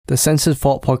The Censored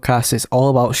Thought podcast is all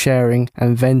about sharing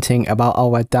and venting about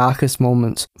our darkest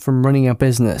moments from running a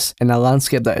business in a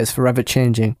landscape that is forever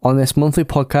changing. On this monthly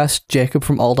podcast, Jacob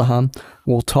from Alderham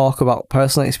will talk about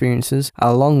personal experiences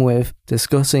along with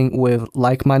discussing with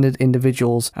like-minded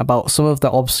individuals about some of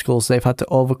the obstacles they've had to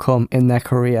overcome in their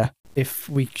career. If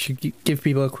we could give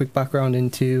people a quick background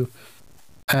into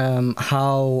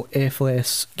how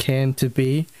A4Lace came to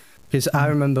be, because I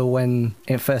remember when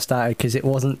it first started, because it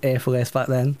wasn't A4Lace back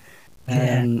then,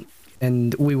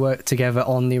 and we worked together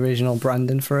on the original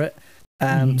branding for it.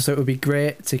 So it would be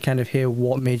great to kind of hear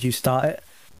what made you start it,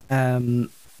 and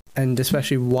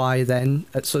especially why then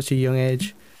at such a young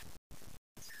age.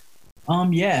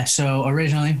 So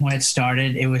originally when it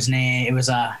started, it was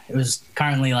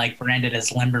currently like branded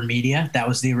as Limber Media. That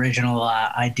was the original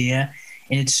idea,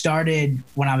 and it started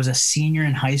when I was a senior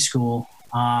in high school,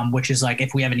 which is like,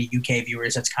 if we have any UK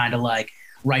viewers, that's kind of like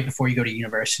right before you go to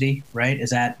university, right?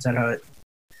 Is that how it?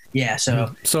 Yeah.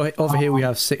 So over here we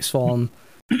have sixth form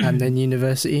and then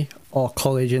university, or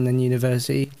college and then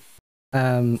university.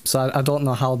 So I don't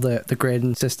know how the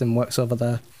grading system works over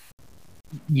there.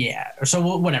 Yeah,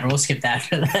 so whatever, we'll skip that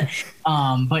for that.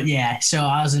 But yeah, so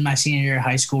I was in my senior year of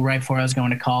high school right before I was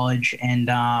going to college, and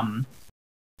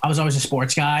I was always a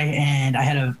sports guy, and I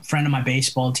had a friend on my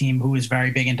baseball team who was very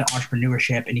big into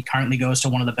entrepreneurship, and he currently goes to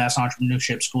one of the best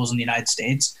entrepreneurship schools in the United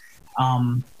States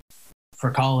for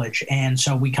college. And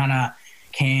so we kind of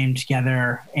came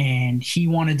together, and he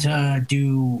wanted to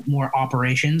do more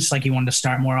operations, like he wanted to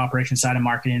start more operations side of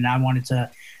marketing, and I wanted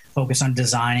to focus on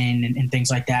designing and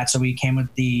things like that. So we came up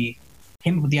with the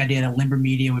idea that Limber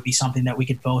Media would be something that we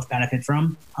could both benefit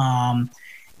from.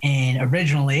 And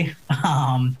originally,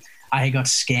 I got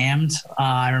scammed.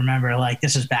 I remember, like,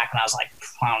 this was back when I was like,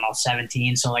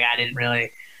 17. So like, I didn't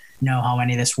really know how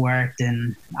any of this worked.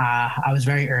 And I was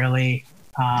very early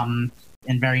and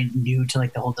very new to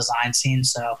like the whole design scene.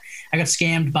 So I got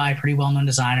scammed by a pretty well-known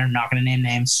designer. I'm not going to name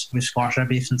names. We've squashed our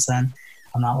beef since then.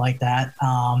 I'm not like that.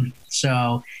 And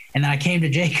then I came to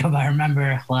Jacob. I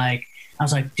remember, like, I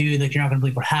was like, dude, like, you're not going to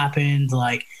believe what happened.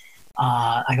 Like,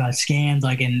 I got scammed,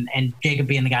 like, and Jacob,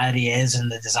 being the guy that he is and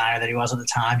the designer that he was at the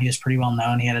time, he was pretty well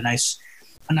known. He had a nice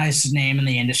name in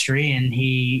the industry, and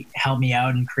he helped me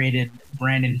out and created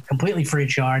branding completely free of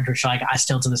charge, which, like, I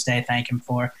still to this day thank him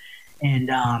for. And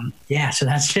so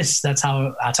that's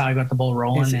how I got the ball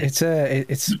rolling.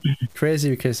 It's crazy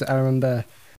because I remember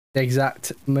the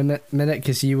exact minute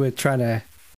because you were trying to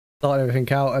sort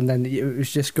everything out, and then it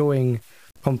was just going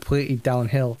completely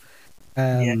downhill.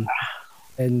 And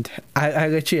I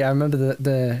literally remember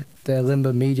the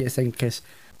Limber Media thing because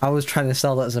I was trying to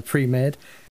sell it as a pre-made,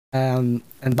 and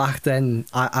back then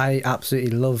I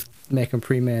absolutely loved making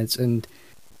pre-mades, and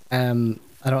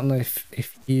I don't know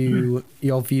if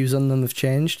your views on them have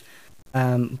changed,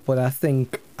 but I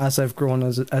think as I've grown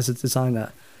as a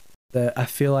designer, that I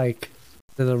feel like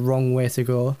they're the wrong way to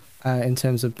go in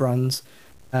terms of brands.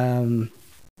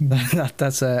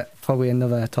 That's probably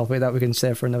another topic that we can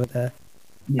save for another day.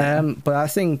 But I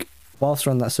think whilst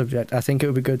we're on that subject, I think it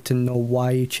would be good to know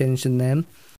why you changed the name,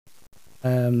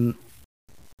 and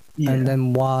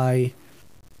then why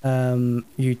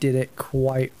you did it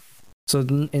quite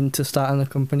sudden into starting a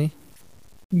company.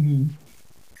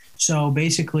 So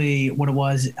basically what it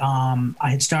was, I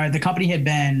had started, the company had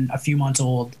been a few months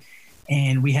old,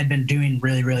 and we had been doing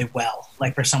really, really well.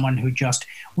 Like, for someone who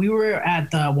we were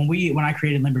at when I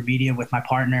created Limber Media with my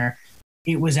partner,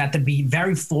 it was at the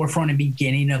very forefront and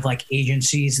beginning of like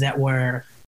agencies that were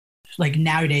like,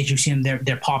 nowadays you see them,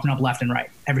 they're popping up left and right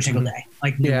every single day,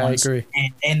 like new ones. I agree.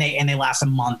 And they last a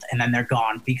month and then they're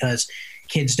gone because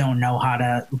kids don't know how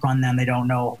to run them. They don't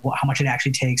know how much it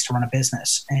actually takes to run a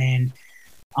business. And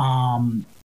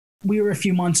we were a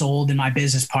few months old, and my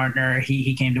business partner,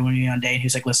 he came to me one day and he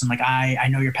was like, listen, like, I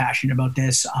know you're passionate about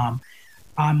this.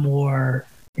 I'm more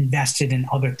invested in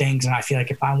other things, and I feel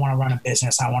like if I want to run a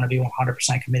business, I want to be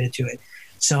 100% committed to it.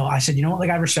 So I said, you know what,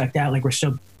 like, I respect that. Like, we're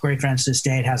still great friends to this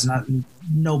day. It has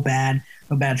no bad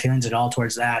feelings at all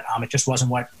towards that. It just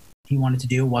wasn't what he wanted to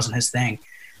do. It wasn't his thing.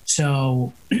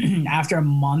 So after a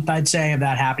month, I'd say, of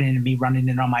that happening and me running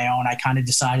it on my own, I kind of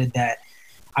decided that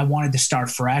I wanted to start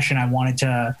fresh, and I wanted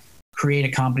to create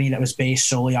a company that was based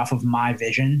solely off of my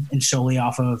vision and solely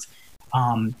off of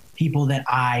people that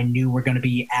I knew were going to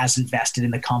be as invested in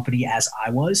the company as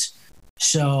I was.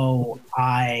 So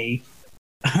I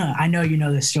know you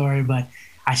know this story, but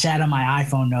I sat on my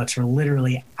iPhone notes for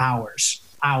literally hours,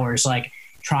 like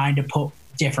trying to put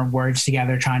different words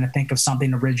together, trying to think of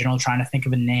something original, trying to think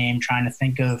of a name, trying to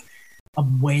think of a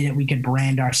way that we could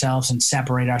brand ourselves and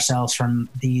separate ourselves from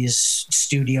these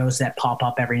studios that pop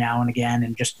up every now and again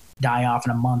and just die off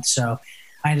in a month. So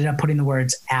I ended up putting the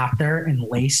words after and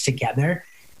lace together,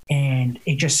 and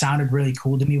it just sounded really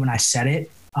cool to me when I said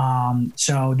it.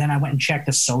 So then I went and checked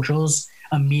the socials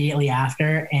immediately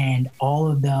after, and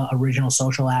all of the original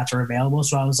social apps are available.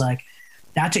 So I was like,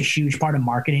 that's a huge part of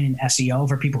marketing and SEO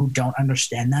for people who don't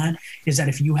understand that, is that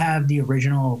if you have the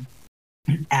original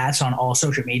ads on all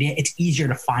social media, it's easier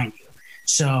to find you.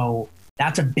 So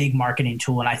that's a big marketing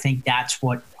tool. And I think that's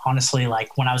what, honestly,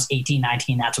 like when I was 18,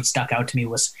 19, that's what stuck out to me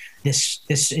was this,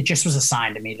 it just was a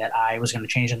sign to me that I was going to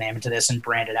change the name into this and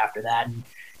brand it after that. And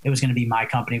it was going to be my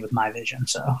company with my vision.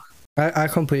 So I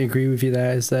completely agree with you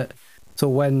there, is that, so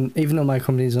when, even though my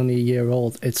company is only a year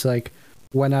old, it's like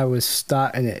when I was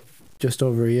starting it just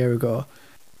over a year ago,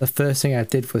 the first thing I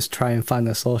did was try and find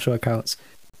their social accounts,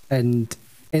 and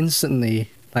instantly,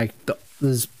 like,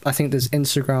 I think there's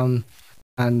Instagram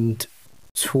and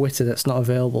Twitter that's not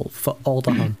available for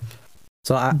Alderham.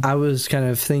 So I was kind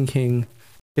of thinking,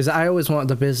 because I always wanted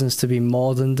the business to be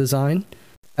more than design,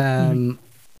 and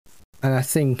I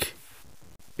think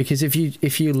because if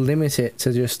you limit it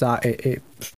to just that, it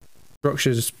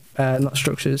structures, not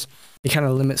structures, it kind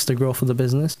of limits the growth of the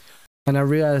business. And I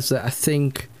realized that I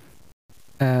think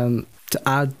to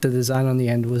add the design on the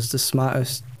end was the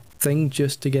smartest thing,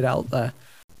 just to get out there,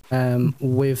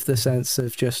 with the sense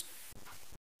of just,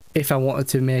 if I wanted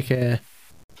to make a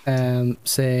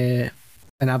say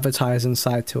an advertising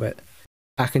side to it,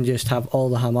 I can just have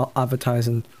Alderham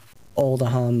advertising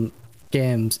Alderham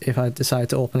games if I decide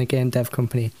to open a game dev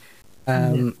company,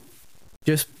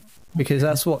 just because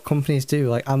that's what companies do.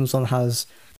 Like Amazon has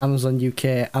Amazon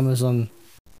UK, Amazon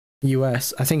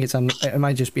US. I think it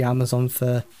might just be Amazon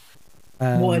for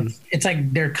well, it's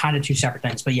like they're kind of two separate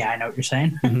things, but yeah, I know what you're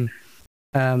saying.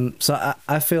 So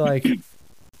I feel like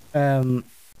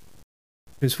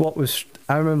because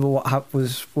I remember what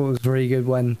was very good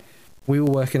when we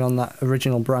were working on that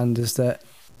original brand is that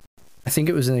I think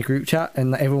it was in a group chat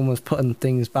and everyone was putting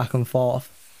things back and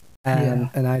forth and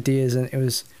ideas, and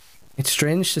it's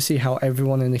strange to see how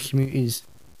everyone in the community's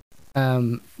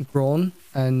grown,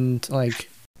 and like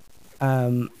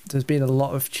there's been a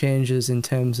lot of changes in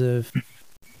terms of,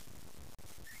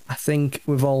 I think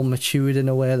we've all matured in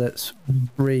a way that's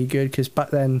really good, because back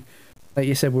then, like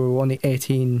you said, we were only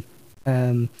 18.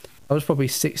 I was probably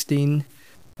 16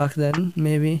 back then,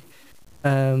 maybe.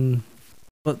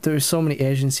 But there were so many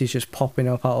agencies just popping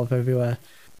up out of everywhere.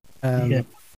 And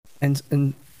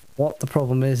what the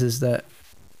problem is that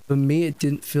for me, it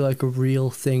didn't feel like a real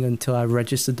thing until I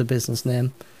registered the business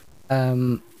name.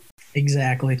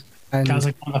 Exactly. And that was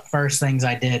like one of the first things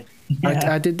I did.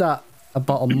 I did that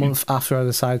about a month after I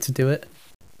decided to do it,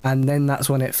 and then that's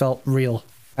when it felt real.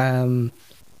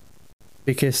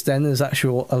 Because then there's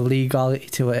actual a legality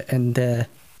to it, and in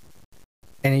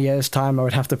a year's time I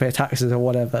would have to pay taxes or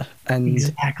whatever. And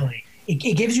exactly, it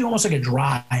gives you almost like a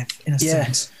drive in a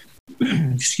sense.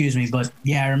 Excuse me, but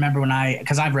yeah, I remember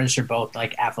because I've registered both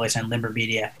like Affiliates and Limber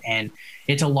Media, and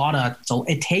it's a lot of, so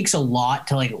it takes a lot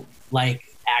to like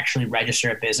actually register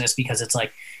a business, because it's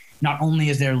like not only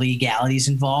is there legalities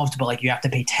involved, but like you have to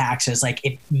pay taxes. Like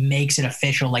it makes it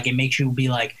official. Like it makes you be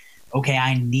like, okay,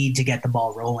 I need to get the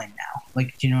ball rolling now.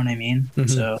 Like, do you know what I mean?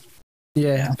 So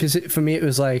yeah, because for me it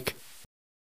was like,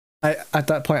 at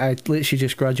that point I literally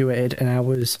just graduated, and I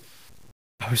was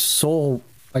so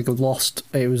like lost.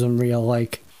 It was unreal.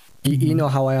 Like you know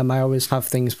how I am. I always have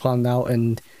things planned out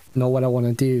and know what I want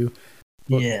to do.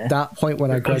 But that point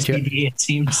when I graduated, it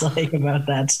seems like about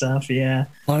that stuff. Yeah.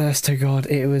 Honest to God,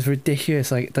 it was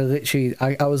ridiculous. Like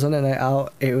I was on a night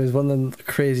out. It was one of the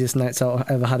craziest nights out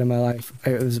I've ever had in my life.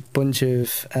 It was a bunch of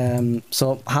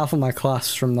so half of my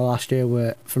class from the last year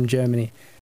were from Germany,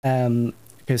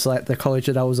 because like the college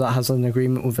that I was at has an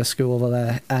agreement with a school over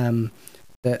there,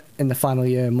 that in the final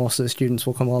year most of the students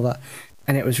will come over,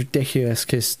 and it was ridiculous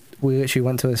because we literally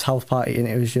went to this house party, and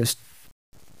it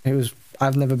was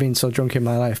I've never been so drunk in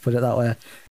my life, put it that way.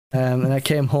 And I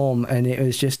came home, and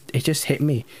it just hit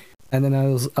me, and then I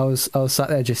was sat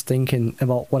there just thinking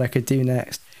about what I could do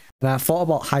next, and I thought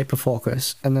about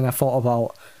hyperfocus, and then I thought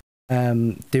about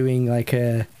doing like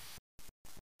a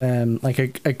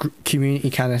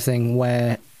community kind of thing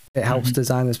where it helps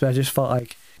designers. But I just felt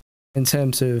like in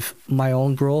terms of my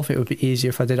own growth, it would be easier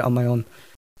if I did it on my own.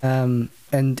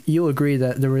 And you'll agree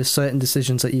that there are certain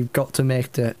decisions that you've got to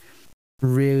make that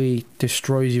really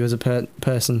destroys you as a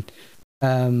person,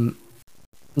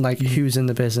 like who's in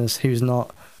the business, who's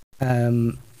not,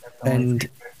 and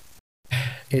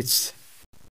it's,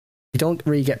 you don't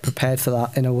really get prepared for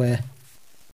that in a way.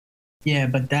 Yeah,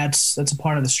 but that's a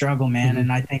part of the struggle, man.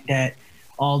 And I think that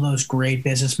all those great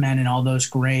businessmen and all those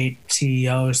great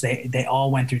CEOs, they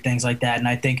all went through things like that. And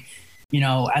I think,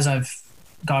 as I've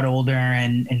got older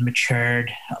and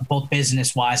matured, both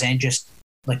business wise and just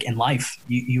like in life,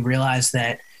 you realize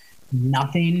that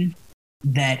nothing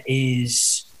that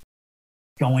is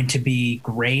going to be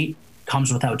great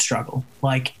comes without struggle.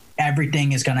 Like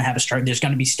everything is going to have a start. There's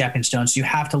going to be stepping stones. So you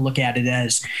have to look at it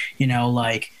as,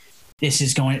 like, this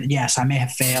is going, yes, I may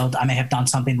have failed. I may have done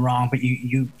something wrong, but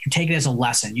you take it as a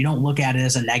lesson. You don't look at it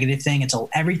as a negative thing. It's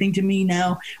everything to me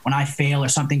now. When I fail or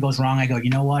something goes wrong, I go, you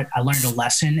know what? I learned a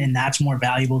lesson, and that's more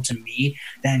valuable to me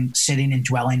than sitting and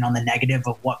dwelling on the negative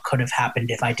of what could have happened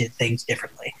if I did things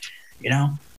differently,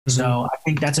 So I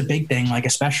think that's a big thing, like,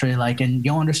 especially like, and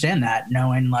you'll understand that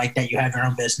knowing like that you have your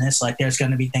own business, like there's going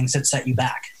to be things that set you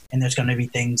back, and there's going to be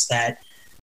things that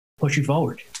push you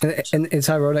forward. And it's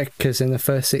ironic because in the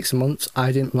first 6 months,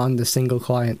 I didn't land a single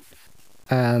client.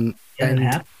 And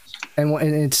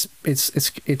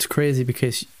it's crazy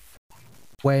because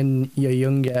when you're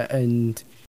younger and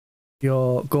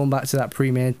you're going back to that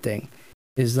pre-made thing,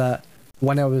 is that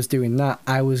when I was doing that,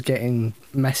 I was getting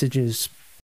messages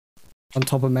on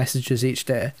top of messages each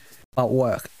day about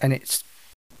work. And it's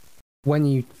when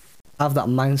you have that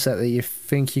mindset that you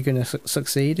think you're going to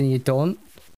succeed and you don't,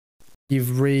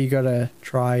 you've really got to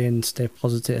try and stay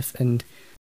positive. And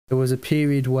there was a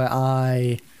period where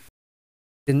I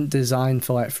didn't design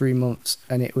for like 3 months,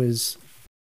 and it was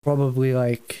probably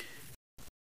like,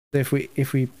 if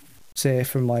we say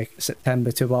from like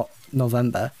September to about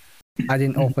November, I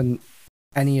didn't open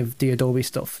any of the Adobe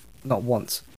stuff, not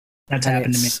once. That's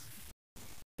happened to me.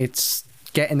 It's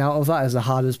getting out of that is the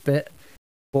hardest bit.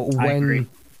 But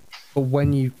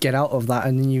when you get out of that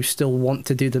and then you still want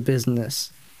to do the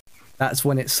business, that's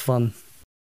when it's fun.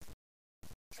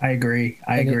 I agree.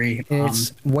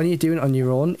 It's when you're doing it on your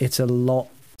own, it's a lot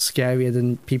scarier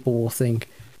than people will think.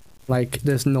 Like,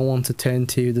 there's no one to turn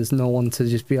to. There's no one to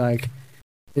just be like,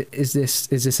 is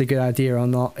this a good idea or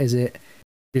not? Do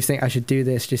you think I should do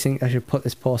this? Do you think I should put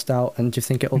this post out? And do you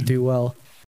think it'll do well?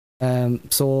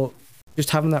 So just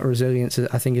having that resilience,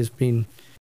 I think,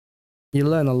 you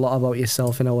learn a lot about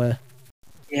yourself in a way.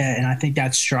 Yeah, and I think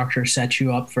that structure sets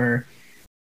you up for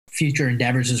future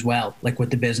endeavors as well, like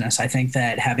with the business. I think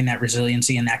that having that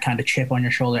resiliency and that kind of chip on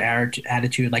your shoulder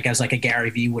attitude, like as like a Gary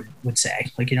Vee would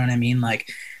say, like, you know what I mean? Like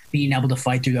being able to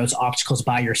fight through those obstacles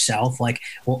by yourself, like,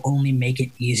 will only make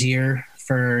it easier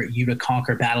for you to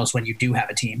conquer battles when you do have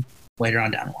a team later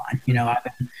on down the line.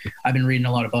 I've been reading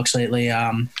a lot of books lately.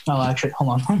 Actually,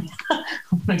 hold on.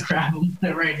 I'm going to grab them.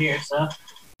 They're right here. So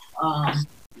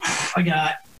I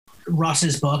got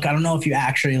Russ's book. I don't know if you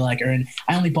actually like,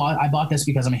 I bought this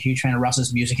because I'm a huge fan of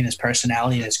Russ's music and his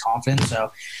personality and his confidence.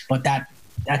 So, but that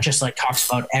just like talks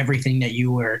about everything that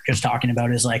you were just talking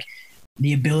about, is like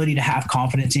the ability to have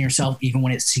confidence in yourself, even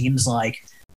when it seems like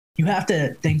you have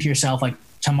to think to yourself, like,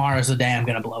 tomorrow's the day I'm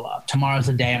going to blow up. Tomorrow's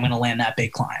the day I'm going to land that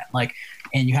big client. Like,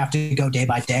 and you have to go day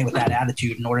by day with that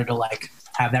attitude in order to like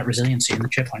have that resiliency and the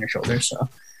chip on your shoulder. So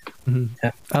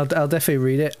yeah. I'll definitely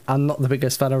read it. I'm not the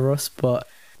biggest fan of Russ, but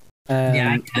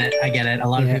yeah, I get it. A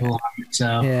lot of people are.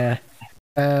 So yeah.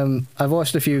 I've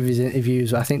watched a few of his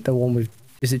interviews. I think the one with,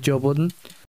 is it Joe Budden?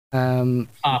 the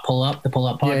Pull Up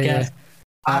podcast. Yeah.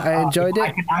 I enjoyed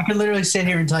it. I could literally sit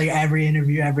here and tell you every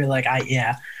interview,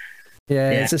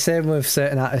 Yeah, it's the same with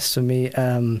certain artists for me.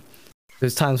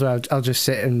 There's times where I'll just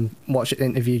sit and watch an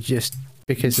interview just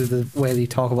because of the way they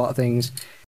talk about things.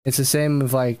 It's the same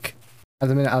with, like, at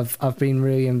the minute I've been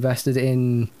really invested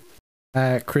in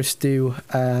Chris Do,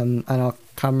 and our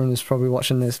Cameron is probably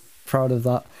watching this, proud of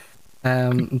that.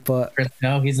 But Chris,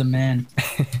 no, he's a man.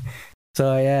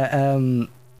 So yeah,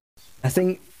 I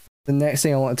think the next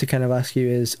thing I wanted to kind of ask you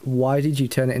is, why did you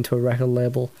turn it into a record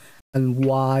label, and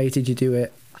why did you do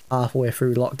it halfway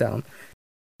through lockdown?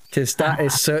 Because that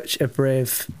is such a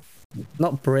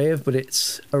not brave, but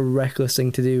it's a reckless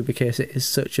thing to do, because it is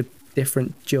such a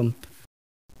different jump.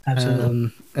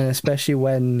 Absolutely. And especially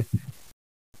when,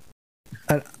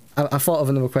 and I thought of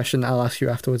another question that I'll ask you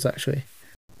afterwards, actually.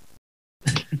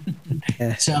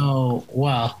 Yeah. So,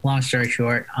 well, long story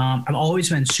short, I've always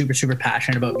been super, super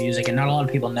passionate about music, and not a lot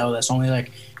of people know this. Only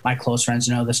like my close friends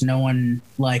know this. No one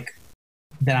like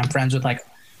that I'm friends with, like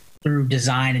through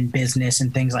design and business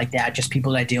and things like that, just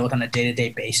people that I deal with on a day-to-day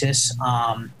basis,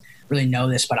 really know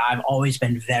this. But I've always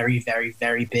been very, very,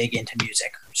 very big into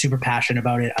music. Super passionate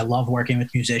about it. I love working with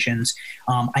musicians.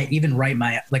 I even write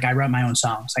my own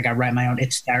songs. Like, I write my own.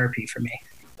 It's therapy for me.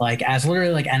 Like, as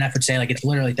literally like NF would say, like, it's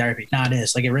literally therapy. No, it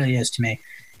is. Like, it really is to me.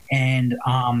 And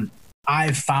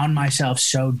I've found myself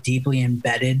so deeply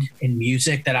embedded in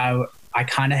music that I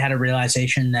kind of had a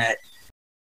realization that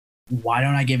why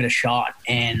don't I give it a shot?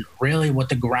 And really what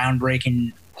the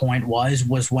groundbreaking point was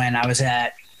when I was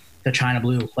at the China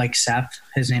Blue, like Seth,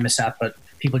 his name is Seth, but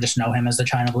people just know him as the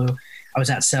China Blue. I was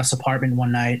at Seth's apartment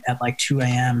one night at like 2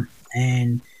 a.m.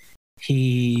 and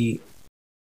he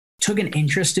took an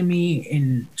interest in me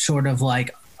in sort of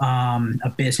like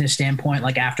a business standpoint,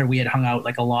 like after we had hung out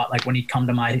like a lot, like when he'd come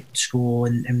to my school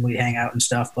and we'd hang out and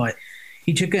stuff. But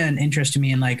he took an interest in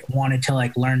me and like wanted to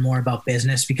like learn more about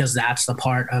business because that's the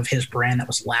part of his brand that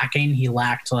was lacking. He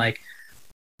lacked like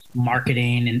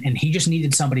marketing and he just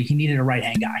needed somebody. He needed a right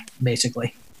hand guy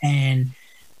basically. And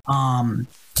I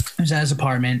was at his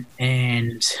apartment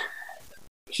and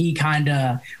we had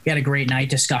a great night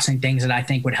discussing things that I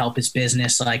think would help his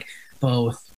business, like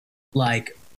both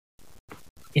like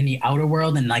in the outer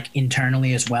world and like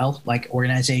internally as well, like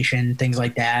organization, things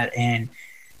like that. And,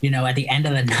 you know, at the end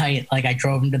of the night, like I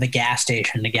drove him to the gas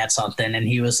station to get something and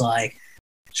he was like,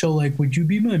 so like, would you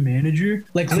be my manager?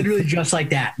 Like literally just like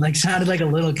that, like sounded like a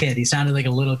little kid. He sounded like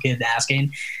a little kid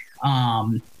asking.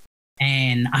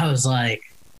 And I was like,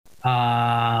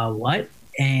 what?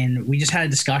 And we just had a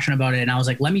discussion about it. And I was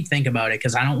like, let me think about it.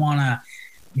 Cause I don't want to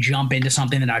jump into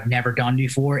something that I've never done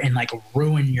before and like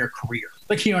ruin your career.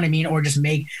 Like, you know what I mean? Or just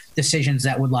make decisions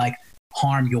that would like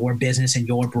harm your business and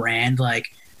your brand, like,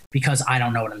 because I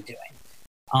don't know what I'm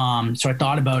doing. So I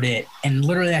thought about it and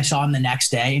literally I saw him the next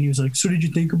day and he was like, so did you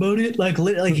think about it? Like,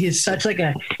 literally he's such like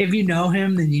if you know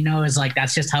him, then you know, it's like,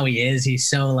 that's just how he is. He's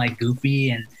so like goofy.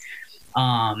 And,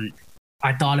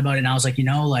 I thought about it and I was like, you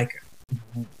know, like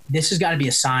this has got to be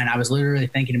a sign. I was literally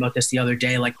thinking about this the other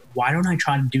day. Like, why don't I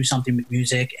try to do something with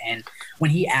music? And when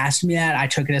he asked me that, I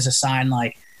took it as a sign,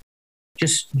 like,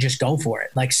 just go for it.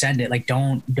 Like send it. Like,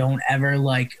 don't ever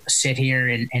like sit here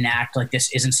and act like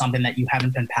this isn't something that you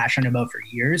haven't been passionate about for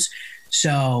years.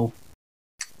 So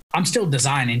I'm still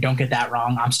designing. Don't get that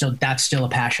wrong. That's still a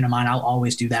passion of mine. I'll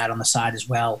always do that on the side as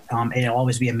well. It'll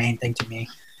always be a main thing to me.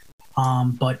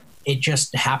 But it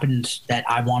just happened that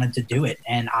I wanted to do it.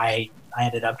 And I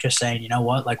ended up just saying, you know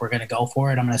what, like we're going to go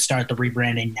for it. I'm going to start the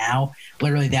rebranding now.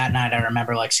 Literally that night, I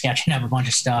remember like sketching up a bunch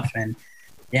of stuff and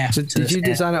yeah. So did you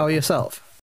design it all yourself?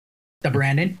 The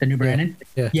branding, the new branding?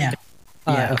 Yeah.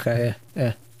 Okay.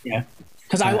 Yeah.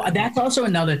 Cause that's also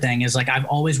another thing is like, I've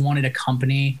always wanted a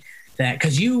company that,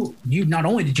 cause you not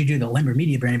only did you do the Limber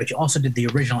Media branding, but you also did the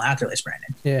original Afterlife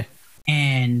branding. Yeah.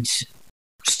 And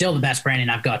still the best branding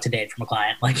I've got to date from a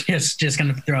client. Like just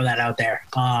going to throw that out there.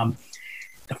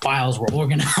 The files were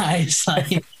organized.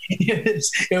 Like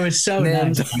it was so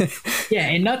nice. Yeah.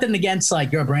 And nothing against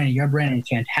like your branding is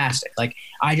fantastic. Like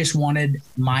I just wanted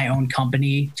my own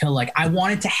company to like, I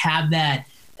wanted to have that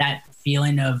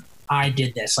feeling of I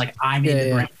did this. Like I made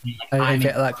the brand. Like, I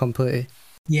get that completely.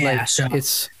 Yeah. Like, so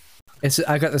it's,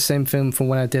 I got the same thing from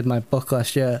when I did my book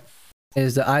last year.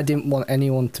 Is that I didn't want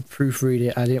anyone to proofread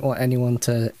it. I didn't want anyone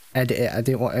to edit it. I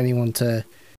didn't want anyone to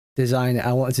design it.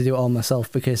 I wanted to do it all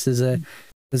myself because there's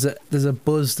a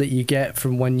buzz that you get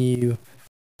from when you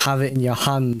have it in your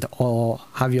hand or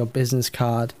have your business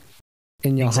card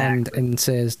in your hand and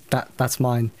says that's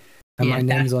mine and my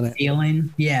name's on it.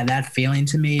 That feeling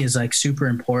to me is like super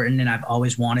important and I've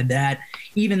always wanted that,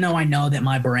 even though I know that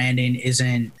my branding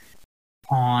isn't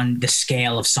on the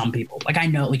scale of some people. Like I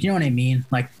know, like, you know what I mean?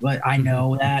 Like I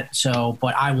know that. So,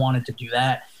 but I wanted to do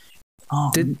that.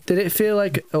 Did it feel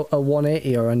like a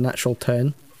 180 or a natural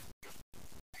turn?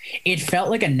 It felt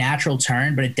like a natural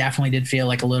turn, but it definitely did feel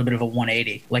like a little bit of a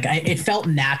 180. Like it felt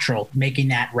natural making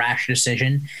that rash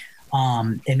decision.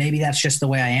 And maybe that's just the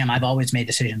way I am. I've always made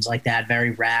decisions like that,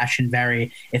 very rash and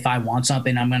very, if I want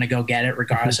something, I'm going to go get it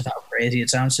regardless of how crazy it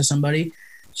sounds to somebody.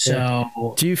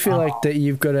 So do you feel like that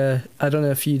you've got to, I don't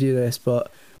know if you do this,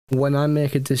 but when I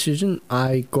make a decision,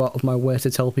 I go out of my way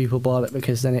to tell people about it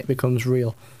because then it becomes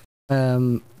real.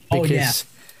 Because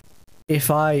if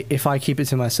I keep it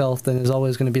to myself, then there's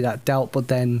always going to be that doubt. But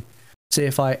then say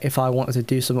if I wanted to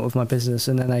do something with my business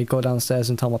and then I go downstairs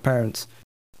and tell my parents,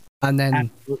 and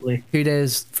then 2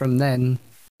 days from then,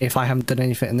 if I haven't done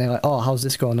anything and they're like, oh, how's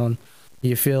this going on?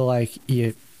 You feel like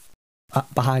you're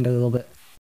behind a little bit.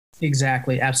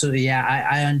 Exactly. Absolutely. Yeah.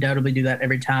 I undoubtedly do that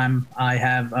every time I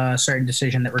have a certain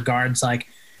decision that regards like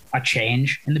a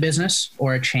change in the business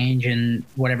or a change in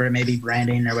whatever it may be,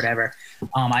 branding or whatever.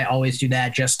 I always do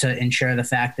that just to ensure the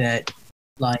fact that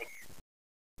like,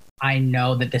 I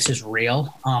know that this is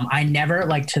real. I never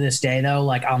like to this day though,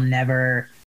 like I'll never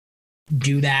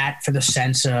do that for the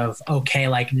sense of, okay,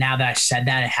 like now that I said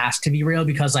that it has to be real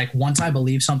because like once I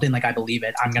believe something, like I believe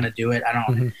it, I'm going to do it. I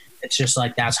don't, it's just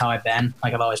like, that's how I've been.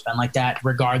 Like, I've always been like that,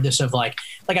 regardless of like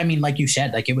I mean, like you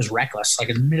said, like it was reckless, like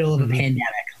in the middle of a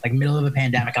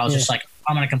pandemic, I was just like,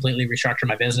 I'm going to completely restructure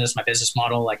my business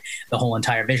model, like the whole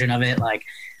entire vision of it. Like,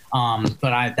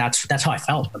 but that's how I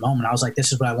felt at the moment. I was like,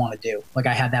 this is what I want to do. Like,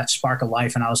 I had that spark of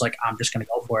life and I was like, I'm just going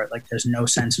to go for it. Like, there's no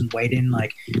sense in waiting,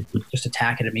 like just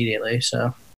attack it immediately.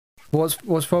 So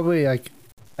what's probably like,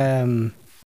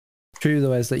 true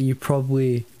though, is that you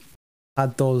probably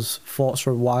had those thoughts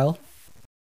for a while.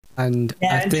 And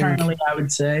yeah, internally, I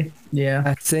would say,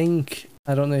 yeah.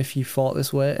 I don't know if you thought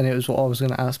this way, and it was what I was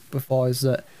going to ask before, is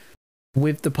that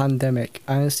with the pandemic,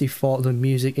 I honestly thought the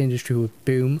music industry would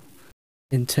boom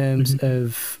in terms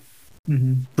of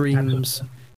streams.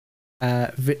 I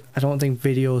don't think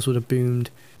videos would have boomed,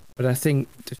 but I think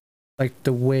like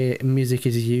the way music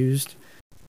is used,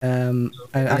 and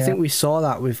I think we saw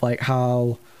that with like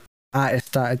how artists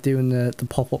started doing the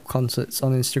pop-up concerts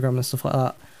on Instagram and stuff like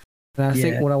that. And I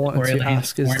think what I wanted to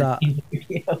ask is that do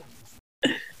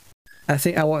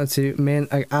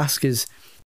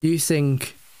you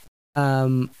think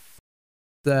that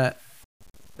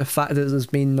the fact that there's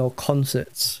been no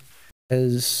concerts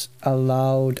has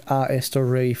allowed artists to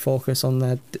really focus on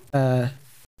their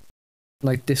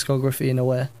like discography in a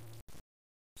way?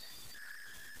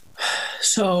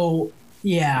 So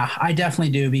yeah, I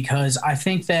definitely do, because I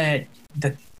think that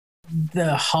the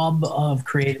hub of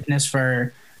creativeness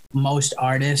for most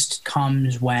artists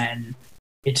comes when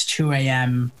it's 2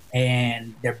 a.m.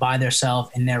 and they're by themselves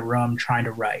in their room trying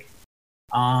to write.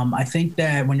 I think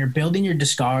that when you're building your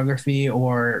discography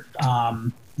or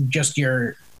just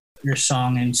your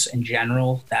songs in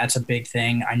general, that's a big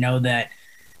thing. I know that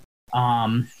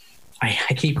I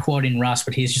keep quoting Russ,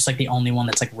 but he's just like the only one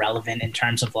that's like relevant in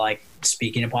terms of like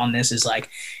speaking upon this, is like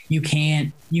you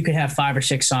could have 5 or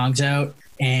 6 songs out,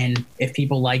 and if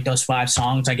people like those 5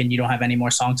 songs, like, and you don't have any more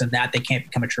songs than that, they can't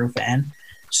become a true fan.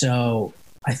 So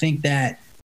I think that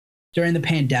during the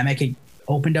pandemic, it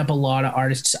opened up a lot of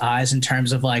artists' eyes in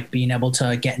terms of like being able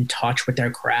to get in touch with their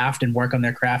craft and work on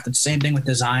their craft. It's the same thing with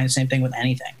design, same thing with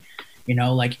anything, you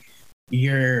know, like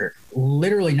you're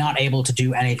literally not able to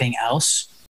do anything else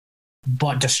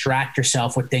but distract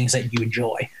yourself with things that you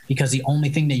enjoy, because the only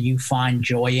thing that you find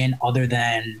joy in other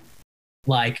than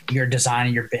like your design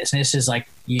and your business is like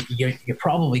you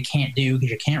probably can't do,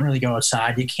 because you can't really go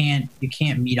outside, you can't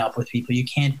meet up with people, you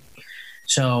can't.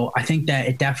 So I think that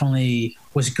it definitely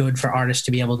was good for artists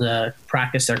to be able to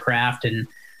practice their craft and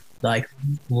like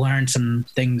learn some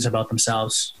things about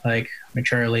themselves, like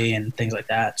maturely and things like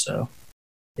that. So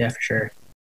yeah, for sure.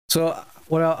 So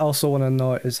what I also want to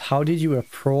know is, how did you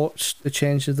approach the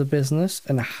change of the business,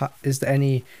 and is there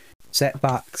any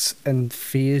setbacks and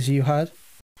fears you had?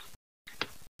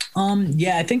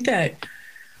 Yeah, I think that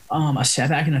a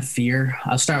setback and a fear,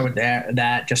 I'll start with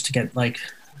that just to get like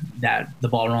the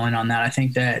ball rolling on that. I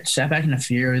think that setback and a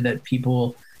fear that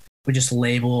people would just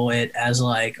label it as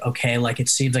like, okay, like it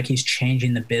seems like he's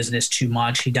changing the business too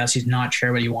much. He's not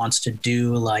sure what he wants to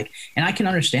do. Like, and I can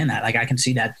understand that. Like, I can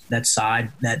see that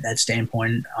side, that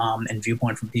standpoint, and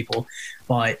viewpoint from people.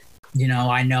 But, you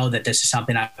know, I know that this is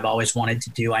something I've always wanted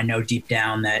to do. I know deep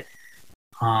down that,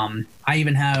 I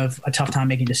even have a tough time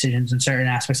making decisions in certain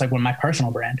aspects, like when my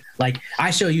personal brand, like I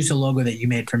still use the logo that you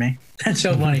made for me. That's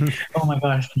so funny. Oh my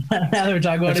gosh. Now that we're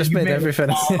talking about I just made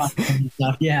everything.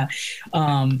 Stuff. Yeah.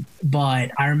 But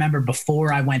I remember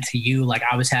before I went to you, like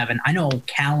I know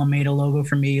Callum made a logo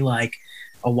for me like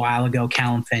a while ago.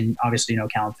 Callum Finn, obviously you know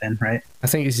Callum Finn, right? I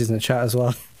think he's in the chat as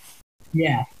well.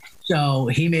 Yeah. So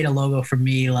he made a logo for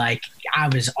me. Like I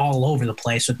was all over the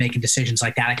place with making decisions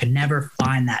like that. I could never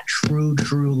find that true,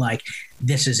 like,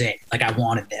 this is it. Like I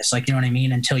wanted this, like, you know what I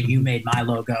mean? Until you made my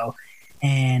logo.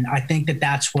 And I think that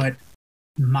that's what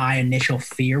my initial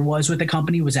fear was with the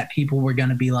company, was that people were going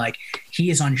to be like, he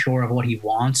is unsure of what he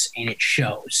wants, and it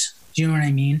shows. Do you know what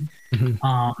I mean?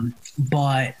 Mm-hmm.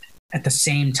 But at the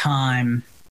same time,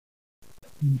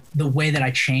 the way that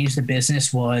I changed the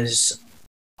business was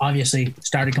obviously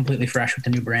started completely fresh with the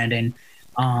new branding.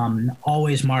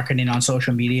 Always marketing on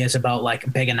social media is about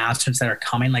like big announcements that are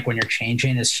coming. Like when you're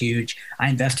changing is huge. I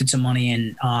invested some money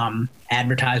in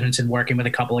advertisements and working with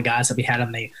a couple of guys that we had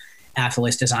on the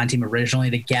Athletes design team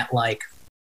originally to get like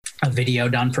a video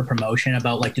done for promotion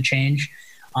about like the change.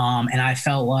 And I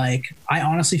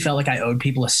honestly felt like I owed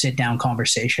people a sit down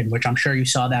conversation, which I'm sure you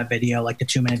saw that video, like the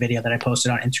 2-minute video that I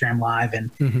posted on Instagram Live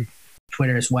and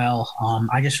Twitter as well.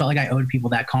 I just felt like I owed people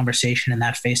that conversation and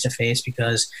that face-to-face,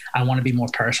 because I want to be more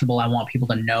personable. I want people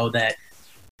to know that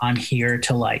I'm here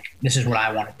to like, this is what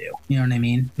I want to do. You know what I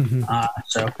mean?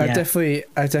 So yeah.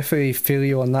 I definitely feel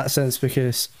you on that sense,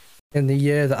 because in the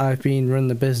year that I've been running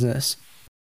the business,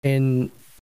 in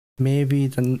maybe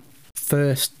the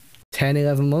first 10,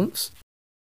 11 months,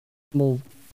 well,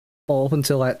 or up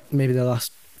until like maybe the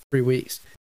last 3 weeks,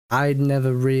 I'd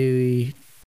never really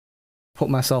put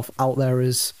myself out there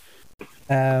as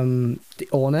the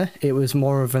owner. It was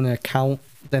more of an account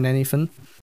than anything.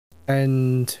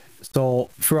 And so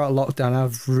throughout lockdown,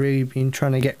 I've really been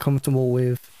trying to get comfortable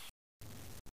with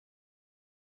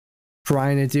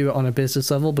trying to do it on a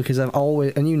business level, because I've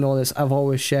always, and you know this, I've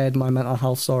always shared my mental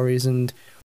health stories and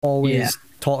always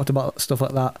talked about stuff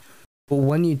like that. But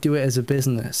when you do it as a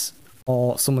business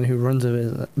or someone who runs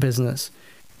a business,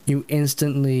 you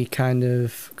instantly kind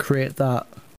of create that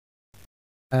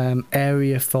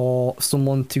area for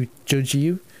someone to judge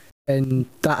you. And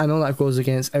that, I know that goes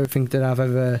against everything that I've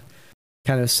ever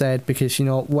kind of said, because, you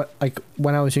know, what, like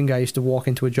when I was younger, I used to walk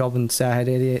into a job and say I had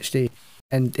ADHD,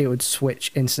 and it would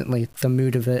switch instantly, the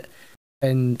mood of it.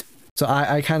 And so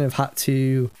I kind of had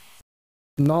to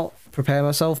not prepare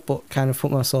myself, but kind of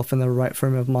put myself in the right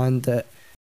frame of mind that,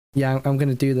 yeah, I'm going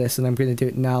to do this, and I'm going to do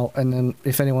it now. And then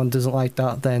if anyone doesn't like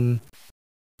that, then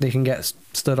they can get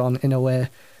stood on in a way.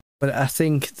 But I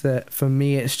think that for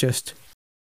me, it's just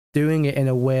doing it in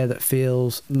a way that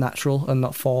feels natural and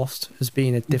not forced has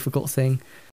been a difficult thing.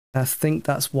 And I think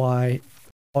that's why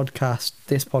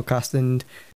this podcast and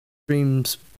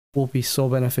streams will be so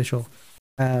beneficial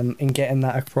in getting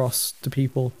that across to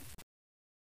people.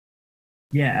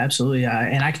 Yeah, absolutely.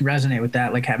 And I can resonate with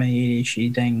that, like having the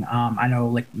ADHD thing. I know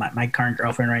like my current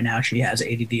girlfriend right now, she has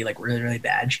ADD like really, really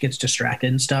bad. She gets distracted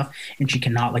and stuff, and she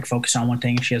cannot like focus on one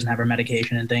thing. She doesn't have her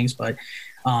medication and things, but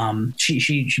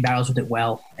she battles with it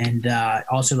well. And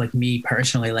also like me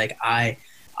personally, like I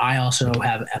also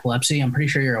have epilepsy. I'm pretty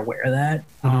sure you're aware of that.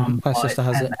 My sister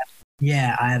has it.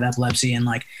 Yeah, I have epilepsy, and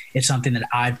like it's something that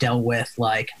I've dealt with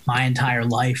like my entire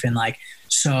life. And like,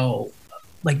 so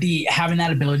like having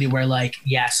that ability where like,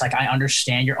 yes, like I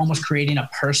understand, you're almost creating a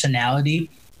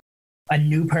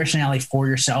new personality for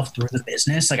yourself through the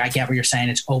business. Like I get what you're saying.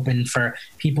 It's open for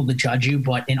people to judge you,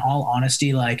 but in all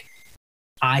honesty, like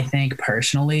I think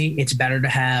personally, it's better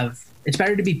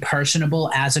to be personable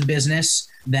as a business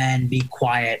than be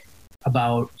quiet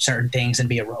about certain things and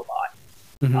be a robot.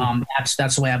 Mm-hmm.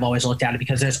 That's the way I've always looked at it,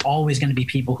 because there's always going to be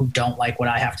people who don't like what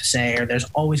I have to say, or there's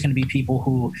always going to be people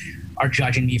who are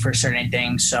judging me for certain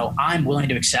things. So I'm willing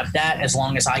to accept that as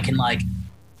long as I can like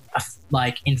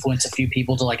influence a few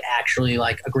people to like actually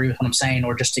like agree with what I'm saying,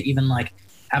 or just to even like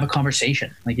have a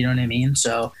conversation. Like, you know what I mean?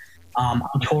 So I'm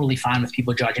totally fine with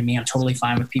people judging me. I'm totally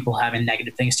fine with people having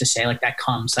negative things to say. Like that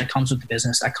comes with the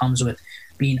business. That comes with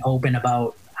being open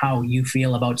about how you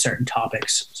feel about certain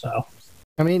topics. So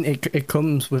I mean, it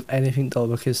comes with anything though,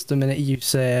 because the minute you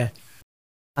say,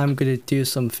 I'm going to do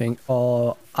something,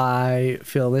 or I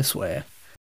feel this way,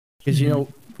 because, you know,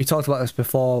 we talked about this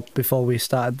before we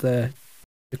started the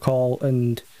call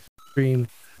and stream,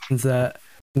 that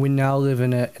we now live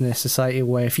in a society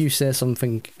where if you say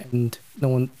something and no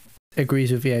one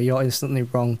agrees with you, you're instantly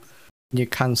wrong, and you're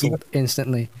cancelled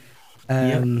instantly.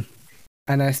 And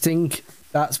I think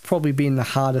that's probably been the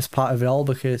hardest part of it all,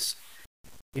 because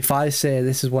if I say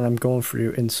this is what I'm going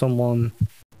through and someone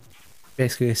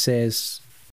basically says,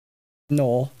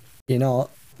 no, you're not,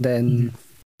 then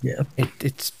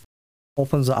it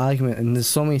opens the argument. And there's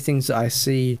so many things that I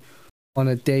see on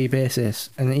a daily basis.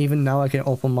 And even now I can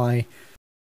open my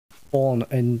phone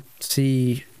and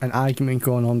see an argument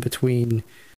going on between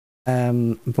a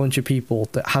bunch of people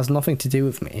that has nothing to do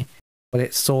with me, but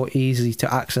it's so easy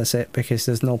to access it because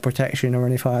there's no protection or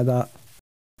anything like that.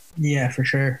 Yeah, for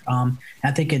sure.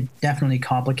 I think it definitely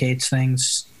complicates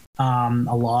things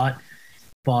a lot,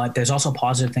 but there's also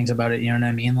positive things about it. You know what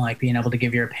I mean? Like being able to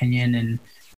give your opinion and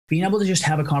being able to just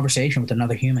have a conversation with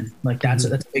another human. Like that's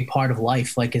a big part of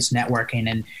life, like is networking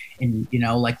and, you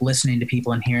know, like listening to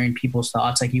people and hearing people's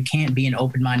thoughts. Like you can't be an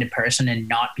open-minded person and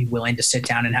not be willing to sit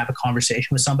down and have a conversation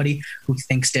with somebody who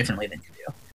thinks differently than you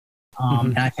do.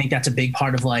 And I think that's a big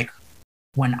part of like,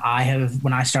 when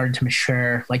I started to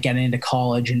mature, like getting into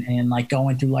college and like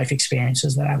going through life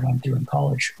experiences that I went through in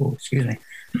college,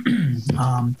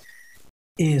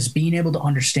 is being able to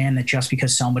understand that just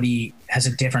because somebody has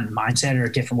a different mindset or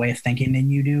a different way of thinking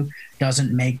than you do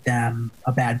doesn't make them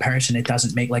a bad person. It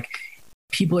doesn't make, like,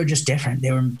 people are just different.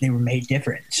 They were made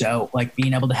different. So like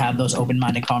being able to have those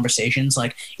open-minded conversations,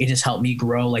 like it just helped me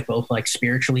grow, like both like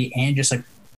spiritually and just like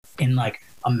in like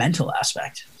a mental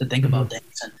aspect to think about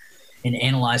things and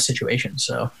analyze situations.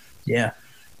 So yeah,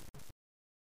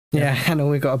 I know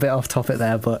we got a bit off topic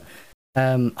there, but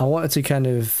I wanted to kind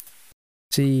of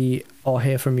see or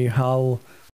hear from you, how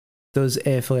does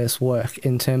A-Place work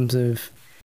in terms of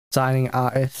signing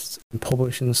artists and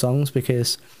publishing songs?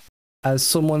 Because as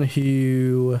someone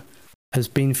who has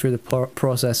been through the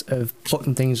process of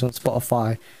putting things on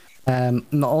Spotify,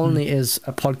 not only is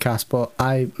a podcast, but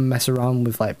I mess around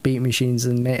with like beat machines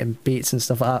and making beats and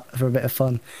stuff like that for a bit of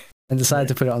fun, and decided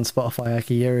to put it on Spotify like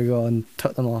a year ago and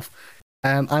took them off.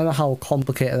 I know how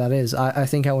complicated that is. I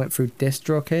think I went through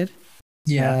DistroKid.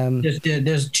 Yeah,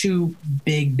 there's two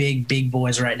big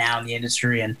boys right now in the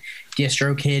industry, and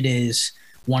DistroKid is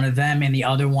one of them, and the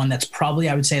other one that's probably,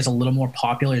 I would say, is a little more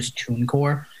popular is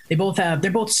TuneCore.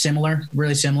 They're both similar,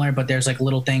 really similar, but there's like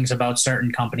little things about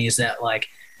certain companies that like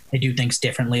they do things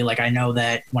differently. Like I know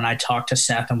that when I talk to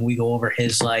Seth and we go over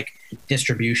his like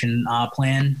distribution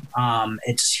plan,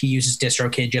 he uses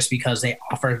DistroKid just because they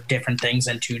offer different things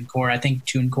than TuneCore. I think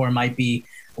TuneCore might be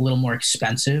a little more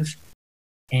expensive.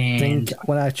 And I think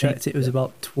when I checked, it was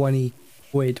about 20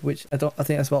 quid, which I think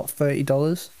that's about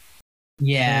 $30.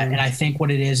 Yeah, and I think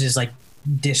what it is like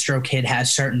DistroKid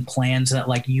has certain plans that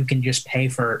like you can just pay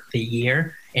for the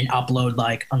year and upload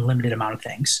like unlimited amount of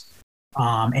things.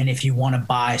 And if you want to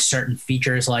buy certain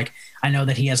features, like I know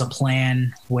that he has a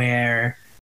plan where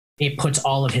it puts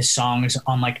all of his songs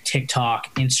on like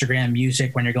TikTok, Instagram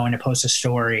Music when you're going to post a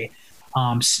story,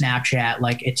 Snapchat,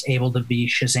 like it's able to be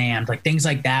Shazammed, like things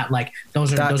like that. Like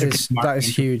that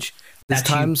is huge. There's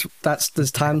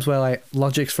times where like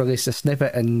Logic's released a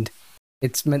snippet and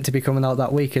it's meant to be coming out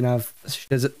that week, and I've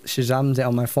Shazammed it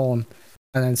on my phone,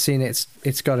 and then seen it's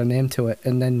got a name to it,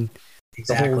 and then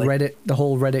the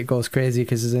whole Reddit goes crazy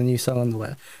because there's a new song on the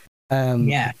way.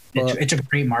 It's a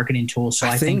great marketing tool, so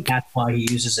I think that's why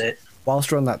he uses it.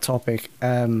 Whilst we're on that topic,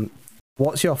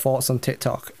 what's your thoughts on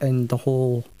TikTok and the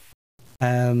whole?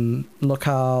 Look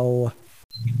how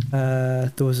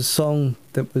there was a song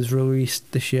that was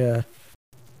released this year.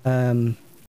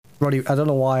 Roddy, I don't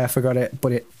know why I forgot it,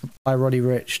 but it by Roddy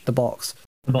Ricch, The Box.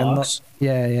 The Box.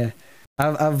 Yeah.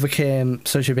 I've became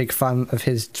such a big fan of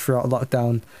his throughout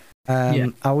lockdown.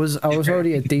 I was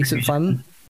already a decent fan.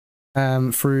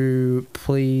 Through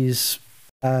Please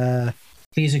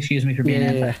Excuse Me for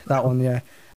Being that one, yeah.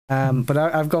 But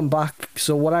I've gone back.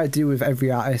 So what I do with every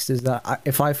artist is that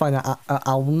if I find an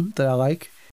album that I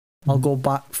like, I'll go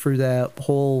back through their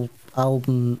whole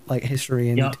album like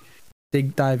history and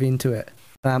dive into it.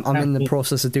 I'm in the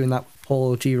process of doing that with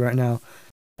Polo G right now.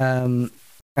 I've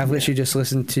literally just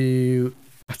listened to,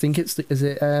 I think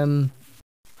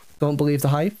Don't Believe the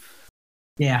Hype.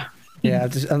 Yeah. Yeah,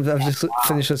 I've just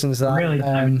finished listening to that.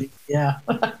 Really? Yeah.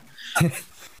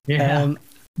 Yeah.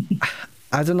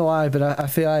 I don't know why, but I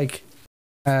feel like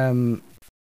the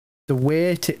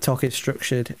way TikTok is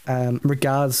structured,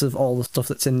 regardless of all the stuff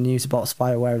that's in the news about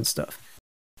spyware and stuff,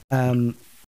 I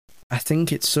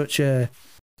think it's such a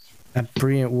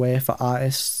brilliant way for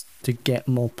artists to get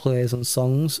more plays on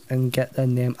songs and get their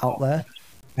name out there.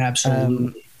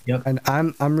 Absolutely. Yep. And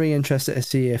I'm really interested to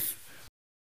see if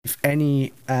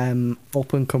any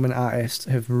up and coming artists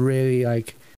have really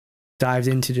like dived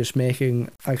into just making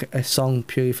like a song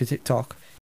purely for TikTok.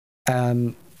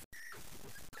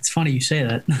 It's funny you say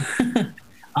that.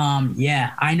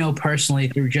 Yeah, I know personally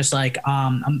through just like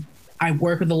I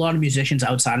work with a lot of musicians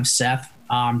outside of Seth,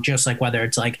 just like whether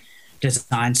it's like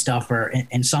design stuff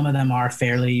and some of them are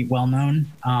fairly well known,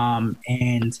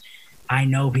 and I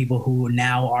know people who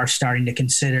now are starting to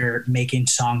consider making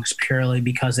songs purely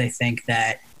because they think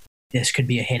that this could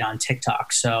be a hit on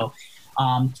TikTok. So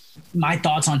my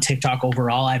thoughts on TikTok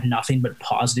overall, I have nothing but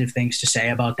positive things to say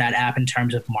about that app in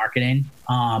terms of marketing.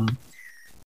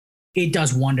 It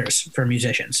does wonders for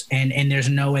musicians, and there's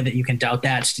no way that you can doubt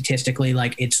that statistically.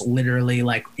 Like it's literally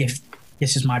like, if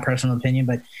this is my personal opinion,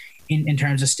 but in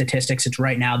terms of statistics, it's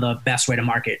right now the best way to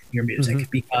market your music,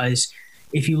 because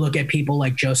if you look at people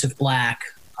like Joseph Black,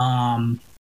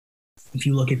 if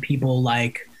you look at people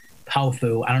like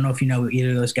Paufu, I don't know if you know who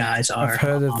either of those guys are. I've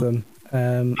heard of them.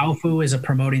 Paufu is a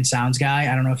Promoting Sounds guy.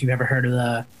 I don't know if you've ever heard of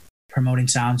the Promoting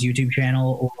Sounds YouTube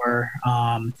channel, or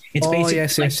it's basically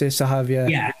yes, I have,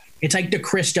 yeah, it's like the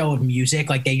Christo of music.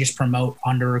 Like they just promote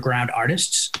underground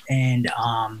artists, and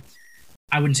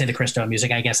I wouldn't say the Christo of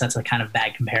music. I guess that's a kind of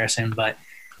bad comparison, but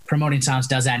Promoting Sounds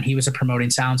does that, and he was a Promoting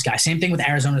Sounds guy. Same thing with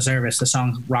Arizona Service, the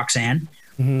song Roxanne.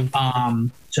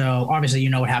 So obviously you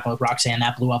know what happened with Roxanne.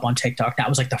 That blew up on TikTok. That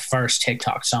was like the first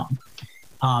TikTok song.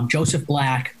 Joseph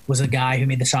Black was the guy who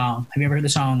made the song. Have you ever heard the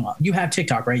song? You have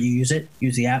TikTok, right? You use it?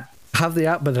 Use the app? I have the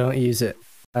app, but I don't use it.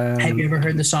 Have you ever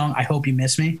heard the song I Hope You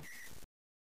Miss Me?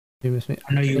 You miss me?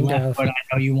 I know you left, but I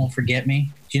know you won't forget me.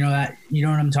 Do you know that? You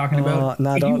know what I'm talking about?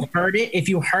 No, if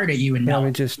you heard it, you would know. Let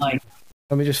me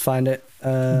just find it.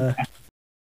 But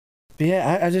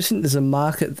yeah, I just think there's a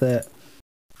market that,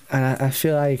 and I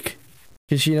feel like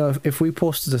Because, you know, if we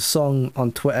posted a song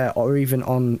on Twitter or even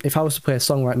on, if I was to play a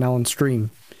song right now on stream,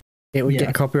 it would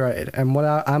get copyrighted. And what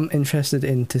I'm interested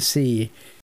in to see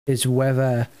is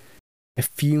whether a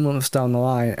few months down the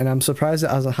line, and I'm surprised it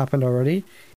hasn't happened already,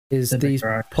 is these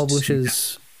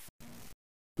publishers,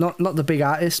 not the big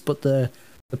artists, but the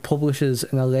publishers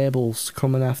and the labels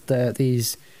coming after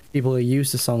these people who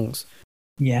use the songs.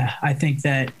 Yeah, I think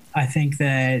that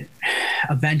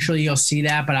eventually you'll see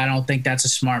that, but I don't think that's a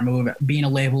smart move. Being a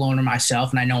label owner myself,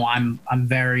 and I know I'm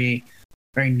very,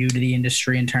 very new to the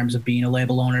industry in terms of being a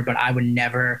label owner, but I would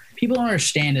never. People don't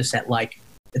understand is that like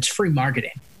it's free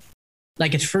marketing.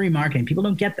 Like it's free marketing. People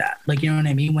don't get that. Like, you know what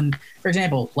I mean? When, for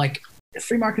example, like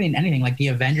free marketing, anything like the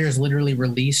Avengers literally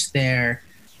released their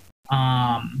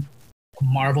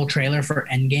Marvel trailer for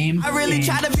Endgame. I really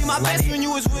tried to be my best when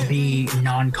you was with be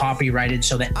non-copyrighted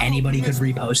so that anybody could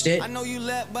repost it. I know you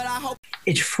let, but I hope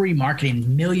it's free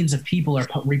marketing. Millions of people are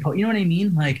repost. You know what I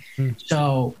mean? Like,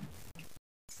 so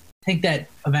I think that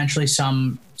eventually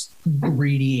some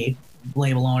greedy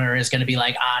label owner is going to be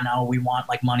like, no, we want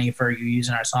like money for you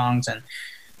using our songs, and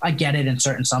I get it in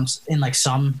some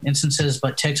instances,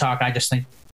 but TikTok, I just think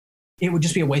it would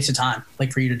just be a waste of time,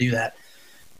 like for you to do that.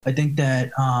 I think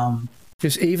that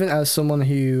because even as someone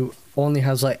who only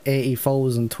has like 80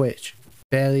 followers on Twitch,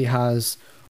 barely has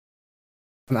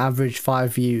an average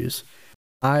 5 views,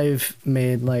 I've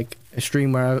made like a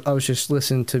stream where I was just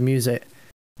listening to music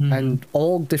and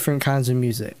all different kinds of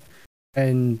music,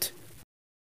 and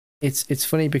it's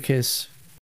funny because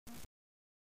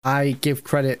I give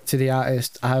credit to the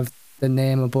artist. I have the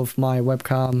name above my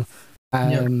webcam,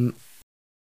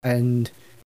 and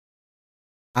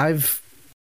I've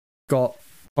got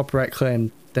copyright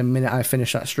claim the minute I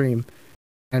finish that stream,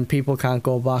 and people can't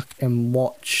go back and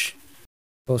watch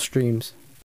those streams.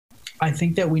 I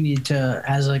think that we need to,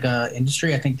 as like a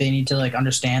industry, I think they need to like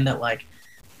understand that, like,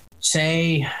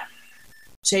 say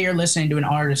you're listening to an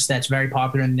artist that's very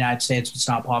popular in the United States, it's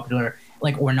not popular,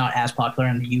 like, or not as popular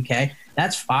in the UK.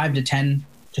 That's 5 to 10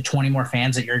 to 20 more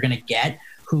fans that you're going to get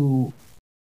who,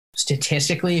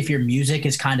 statistically, if your music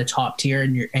is kind of top tier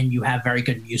and you have very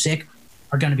good music,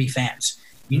 are going to be fans.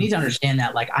 You need to understand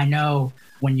that. Like, I know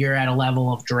when you're at a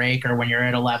level of Drake, or when you're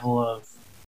at a level of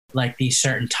like these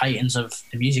certain titans of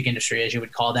the music industry, as you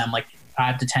would call them, like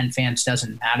 5 to 10 fans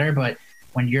doesn't matter. But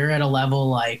when you're at a level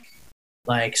like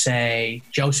say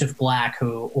Joseph Black,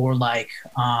 or like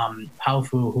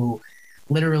Paufu, who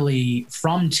literally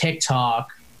from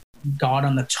TikTok got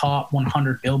on the top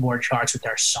 100 Billboard charts with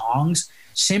their songs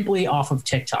simply off of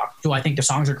TikTok. Do I think the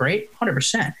songs are great?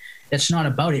 100%. That's not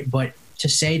about it. But to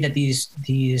say that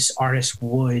these artists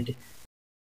would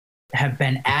have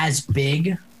been as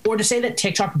big, or to say that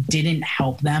TikTok didn't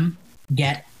help them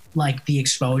get like the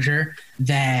exposure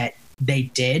that they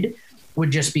did, would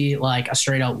just be like a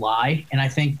straight out lie. And I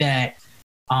think that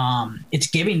it's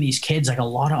giving these kids like a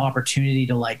lot of opportunity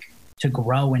to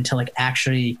grow and to like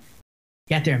actually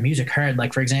get their music heard.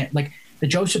 Like, for example, like the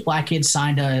Joseph Black kids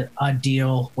signed a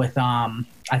deal with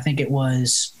I think it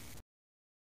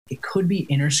could be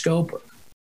Interscope.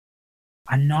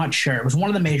 I'm not sure. It was one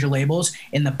of the major labels.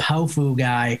 And the Paufu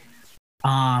guy,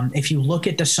 if you look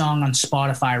at the song on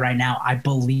Spotify right now, I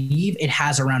believe it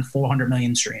has around 400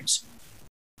 million streams.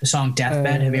 The song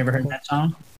Deathbed. Have you ever heard that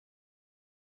song?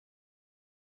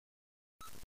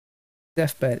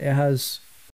 Deathbed. It has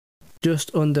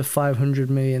just under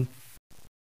 500 million.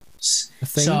 I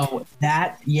think. So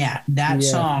that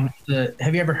song,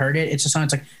 have you ever heard it? It's a song.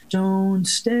 It's like, don't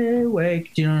stay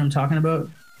awake. Do you know what I'm talking about?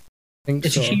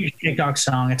 It's a huge TikTok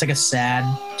song. It's like a sad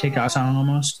TikTok song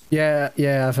almost. Yeah,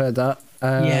 I've heard that.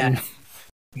 That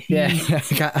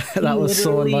was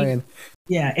so annoying.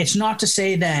 Yeah, it's not to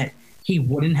say that he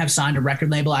wouldn't have signed a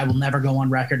record label. I will never go on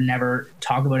record and never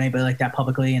talk about anybody like that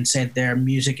publicly and say that their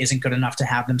music isn't good enough to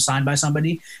have them signed by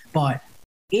somebody. But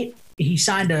he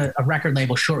signed a record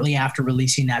label shortly after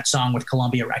releasing that song with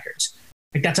Columbia Records.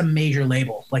 Like, that's a major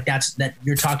label. Like,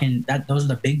 you're talking that those are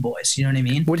the big boys. You know what I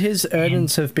mean? Would his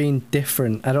earnings have been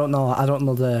different? I don't know. I don't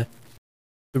know the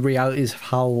realities of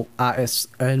how artists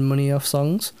earn money off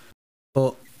songs.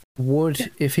 But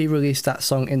if he released that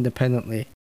song independently,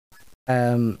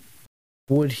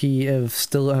 would he have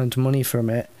still earned money from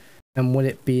it? And would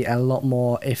it be a lot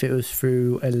more if it was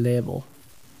through a label?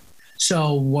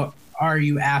 So what are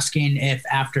you asking, if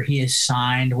after he is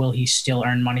signed, will he still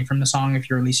earn money from the song if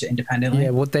you release it independently? Yeah,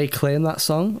 would they claim that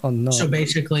song or not? So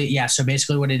basically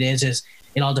what it is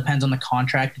it all depends on the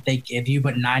contract that they give you,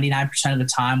 but 99% of the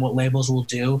time what labels will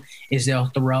do is they'll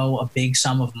throw a big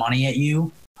sum of money at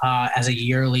you as a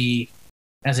yearly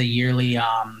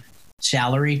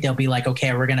salary. They'll be like,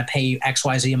 okay, we're going to pay you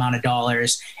XYZ amount of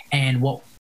dollars. And what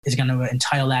is going to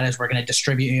entitle that is we're going to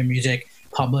distribute your music,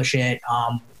 publish it.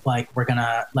 Like we're going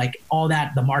to like all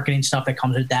that, the marketing stuff that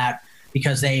comes with that,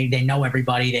 because they know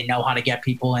everybody. They know how to get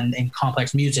people in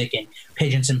complex music and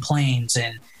Pigeons and Planes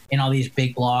and all these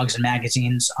big blogs and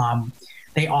magazines.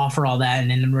 They offer all that, and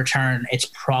in return, it's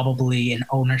probably an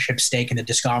ownership stake in the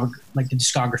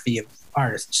discography of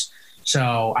artists.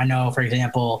 So I know, for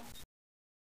example,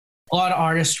 a lot of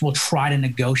artists will try to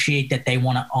negotiate that they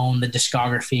want to own the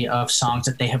discography of songs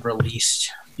that they have released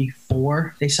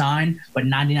before they sign. But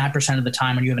 99% of the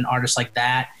time, when you have an artist like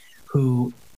that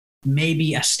who may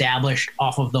be established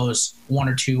off of those 1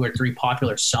 or 2 or 3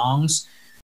 popular songs,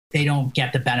 they don't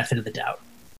get the benefit of the doubt.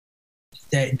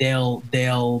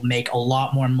 They'll make a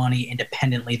lot more money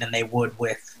independently than they would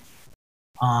with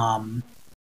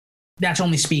that's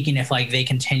only speaking if like they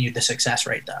continue the success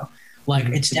rate though. Like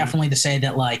it's definitely to say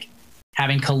that like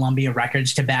having Columbia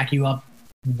Records to back you up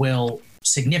will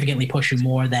significantly push you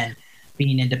more than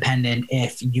being independent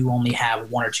if you only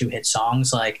have 1 or 2 hit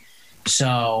songs. Like,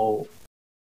 so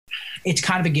it's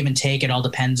kind of a give and take. It all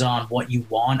depends on what you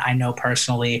want. I know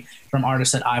personally from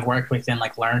artists that I've worked with and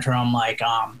like learned from, like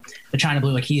the China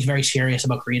Blue, like he's very serious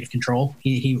about creative control.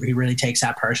 He really takes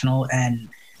that personal, and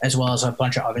as well as a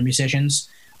bunch of other musicians.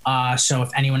 So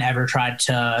if anyone ever tried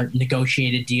to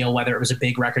negotiate a deal, whether it was a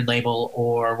big record label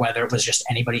or whether it was just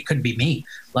anybody, it could be me,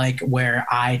 like where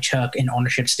I took an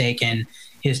ownership stake in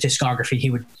his discography,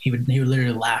 he would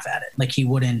literally laugh at it. Like he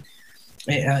wouldn't.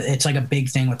 It's like a big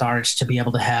thing with artists to be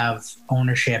able to have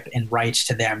ownership and rights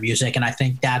to their music, and I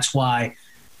think that's why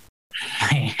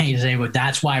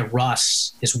that's why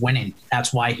Russ is winning.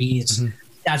 That's why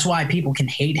that's why people can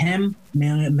hate him.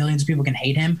 Millions of people can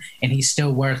hate him, and he's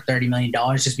still worth $30 million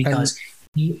just because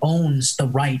he owns the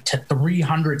right to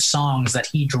 300 songs that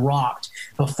he dropped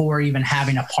before even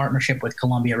having a partnership with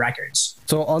Columbia Records.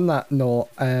 So on that note,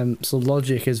 so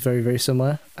Logic is very, very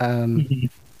similar.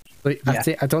 But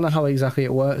I don't know how exactly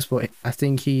it works, but I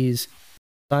think he's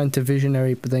signed to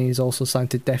Visionary, but then he's also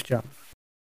signed to Def Jam.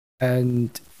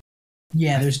 And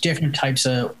yeah, there's different types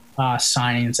of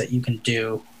signings that you can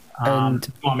do. Do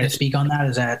you want me to speak on that?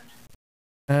 Is that?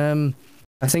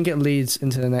 I think it leads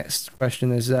into the next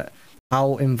question: is that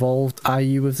how involved are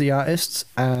you with the artists?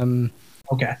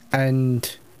 Okay.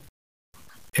 And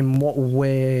in what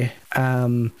way?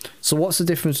 So what's the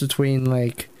difference between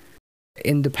like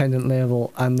independent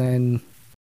label and then?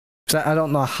 Because I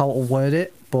don't know how to word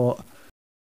it, but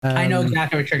I know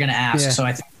exactly what you're going to ask. Yeah. So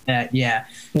I think that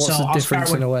What's so the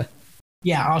difference in a way?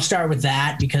 Yeah, I'll start with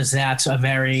that because that's a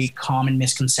very common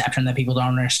misconception that people don't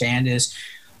understand is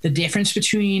the difference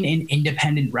between an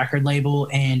independent record label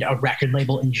and a record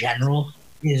label in general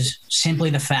is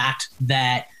simply the fact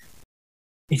that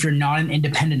if you're not an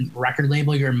independent record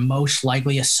label, you're most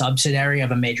likely a subsidiary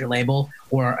of a major label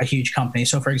or a huge company.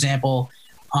 So, for example,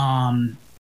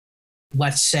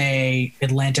 let's say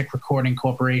Atlantic Recording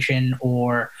Corporation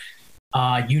or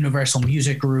Universal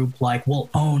Music Group will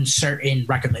own certain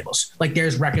record labels. Like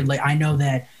there's I know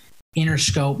that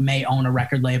Interscope may own a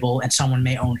record label and someone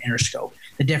may own Interscope.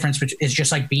 The difference is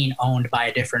just like being owned by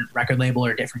a different record label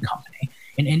or a different company.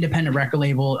 An independent record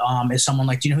label is someone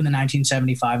like, do you know who the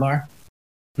 1975 are?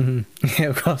 Mm-hmm. Yeah,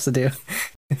 of course I do.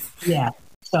 Yeah.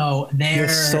 So they're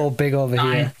so big over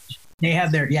here. They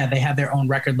have their own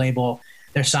record label.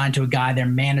 They're signed to a guy. Their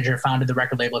manager founded the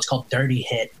record label. It's called Dirty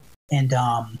Hit. And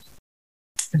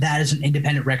that is an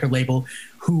independent record label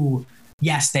who,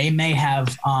 yes, they may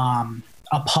have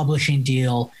a publishing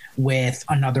deal with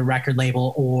another record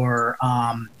label or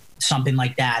something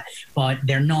like that, but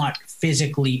they're not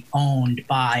physically owned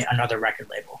by another record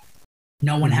label.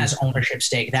 No one has ownership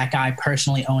stake. That guy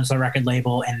personally owns the record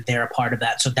label and they're a part of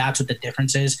that. So that's what the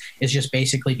difference is just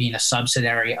basically being a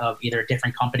subsidiary of either a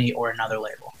different company or another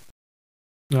label.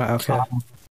 Right, okay.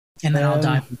 And then I'll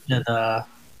dive into the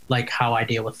how I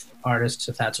deal with artists,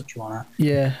 if that's what you want to.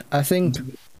 Yeah, I think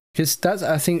because that's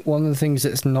one of the things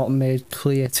that's not made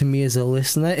clear to me as a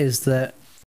listener is that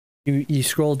you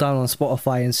scroll down on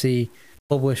Spotify and see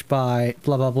published by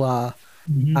blah blah blah,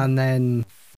 and then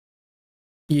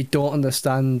you don't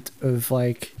understand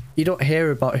you don't hear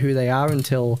about who they are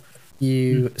until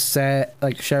you share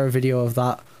a video of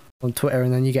that on Twitter,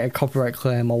 and then you get a copyright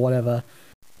claim or whatever.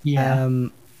 Yeah.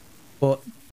 But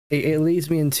it leads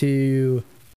me into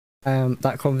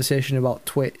that conversation about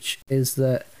Twitch is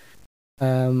that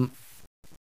I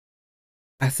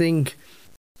think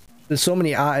there's so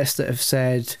many artists that have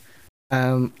said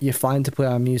you're fine to play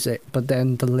our music, but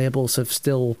then the labels have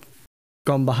still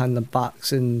gone behind the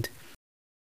backs and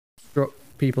struck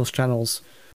people's channels.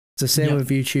 It's the same with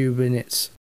YouTube, and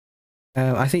it's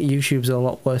I think YouTube's a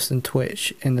lot worse than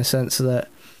Twitch in the sense that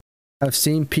I've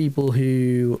seen people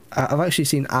I've actually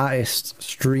seen artists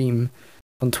stream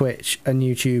on Twitch and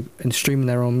YouTube and streaming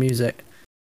their own music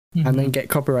and then get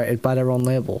copyrighted by their own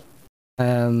label,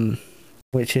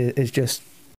 which is just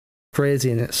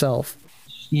crazy in itself.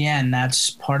 Yeah, and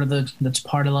that's part of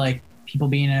like people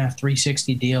being in a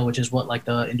 360 deal, which is what like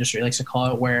the industry likes to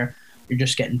call it, where you're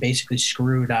just getting basically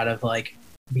screwed out of like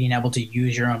being able to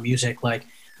use your own music. Like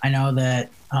I know that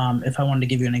if I wanted to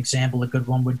give you an example, a good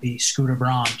one would be Scooter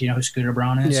Braun. Do you know who Scooter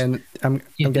Braun is? Yeah, and I'm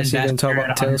guessing you're going to talk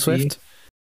about Taylor Swift.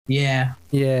 Yeah.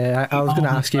 Yeah, I was going to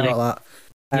ask you about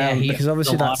that. Because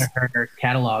obviously that's her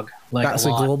catalog. Like that's a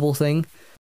global thing.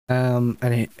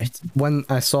 And when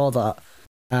I saw that,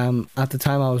 at the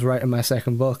time I was writing my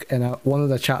second book, and one of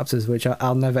the chapters, which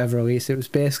I'll never ever release, it was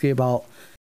basically about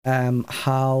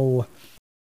how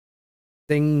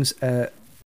things are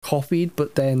copied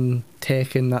but then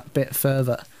taken that bit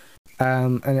further.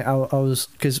 And I was,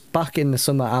 because back in the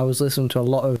summer I was listening to a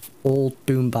lot of old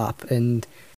boom bap, and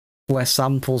where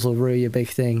samples are really a big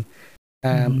thing.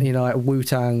 You know, like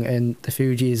Wu-Tang and the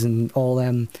Fugees and all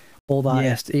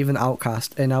that, even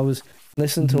Outkast. And I was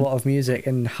listening to a lot of music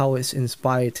and how it's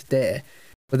inspired today.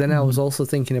 But then I was also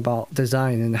thinking about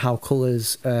design and how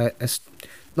colours are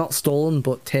not stolen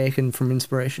but taken from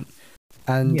inspiration.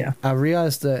 And I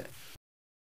realised that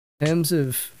in terms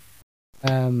of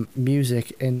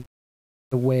music and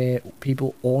the way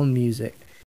people own music,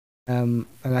 and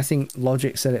I think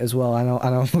Logic said it as well. I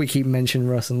know we keep mentioning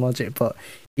Russ and Logic, but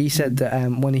he said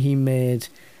that when he made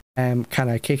Can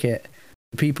I Kick It,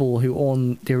 the people who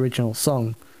own the original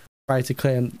song tried to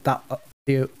claim that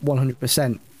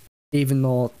 100%, even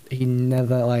though he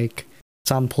never like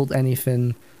sampled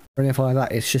anything or anything like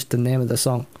that. It's just the name of the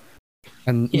song,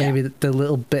 and maybe the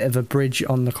little bit of a bridge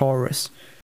on the chorus.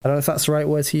 I don't know if that's the right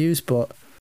word to use, but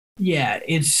yeah,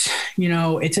 it's, you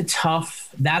know,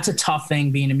 that's a tough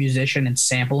thing being a musician and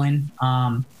sampling.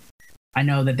 I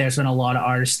know that there's been a lot of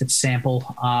artists that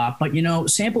sample, but you know,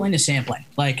 sampling is sampling.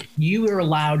 Like you are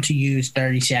allowed to use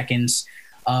 30 seconds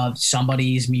of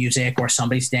somebody's music or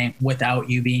somebody's thing without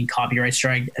you being copyright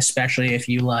strike, especially if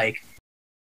you like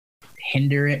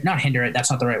not hinder it.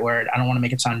 That's not the right word. I don't want to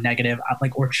make it sound negative.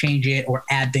 Like, or change it or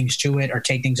add things to it or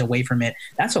take things away from it.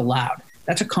 That's allowed.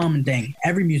 That's a common thing.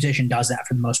 Every musician does that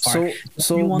for the most part.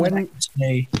 So go ahead.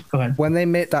 When they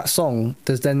make that song,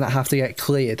 does then that have to get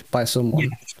cleared by someone? Yeah,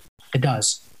 it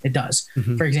does. It does.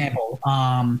 For example,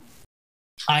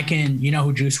 I can, you know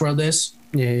who Juice WRLD is?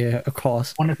 Yeah, of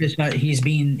course. One of his,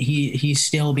 he's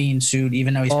still being sued,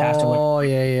 even though he's passed away. Oh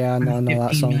yeah, I know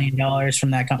that song. $15 million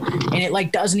from that company, and it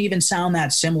like doesn't even sound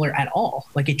that similar at all.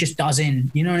 Like it just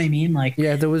doesn't. You know what I mean? Like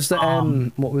yeah, there was the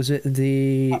what was it?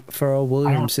 The Pharrell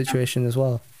Williams situation as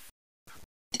well.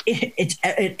 It's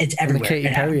everywhere. And the Katy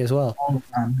Perry as well. All the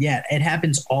time. Yeah, it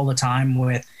happens all the time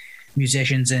with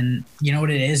musicians, and you know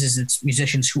what it is it's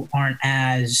musicians who aren't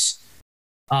as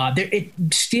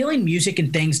stealing music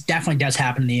and things definitely does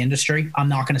happen in the industry. I'm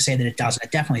not going to say that it doesn't.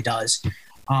 It definitely does.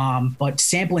 But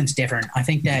sampling's different. I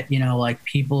think that, you know, like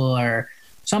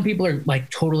some people are like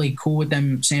totally cool with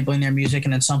them sampling their music,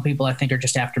 and then some people I think are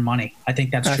just after money. I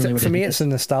think that's truly what for me. It's a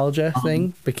nostalgia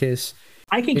thing, because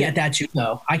I can get that too,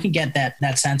 though. I can get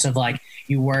that sense of like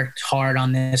you worked hard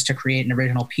on this to create an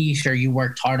original piece, or you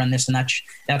worked hard on this, and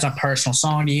that's a personal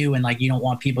song to you, and like you don't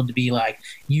want people to be like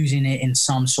using it in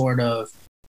some sort of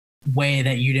way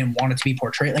that you didn't want it to be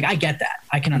portrayed. Like I get that.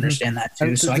 I can understand that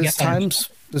too. So I guess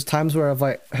there's times where I've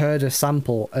like heard a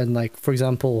sample, and like for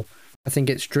example, I think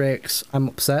it's Drake's "I'm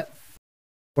Upset,"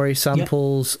 where he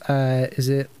samples is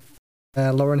it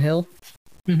Lauryn Hill?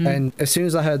 And as soon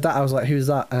as I heard that, I was like, "Who's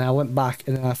that?" And I went back,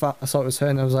 and then I saw it was her,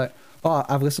 and I was like, "Oh,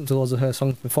 I've listened to loads of her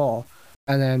songs before."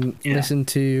 And then listened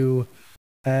to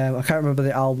I can't remember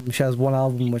the album. She has one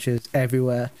album which is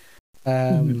Everywhere.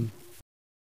 I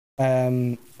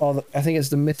think it's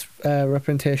the myth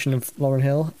representation of Lauryn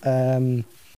Hill. And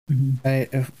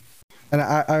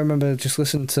I remember just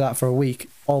listening to that for a week,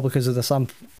 all because of the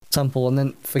sample, and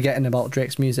then forgetting about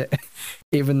Drake's music,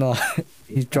 even though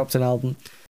he's dropped an album.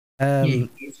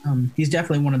 He's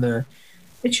definitely one of the.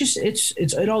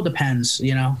 It all depends,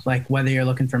 you know, like whether you're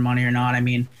looking for money or not. I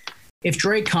mean, if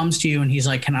Drake comes to you and he's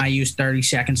like, "Can I use 30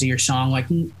 seconds of your song?" Like,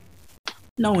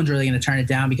 no one's really going to turn it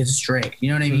down because it's Drake. You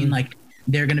know what I mean? Like,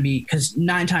 they're going to be, because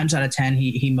 9 times out of 10,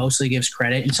 he mostly gives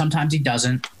credit, and sometimes he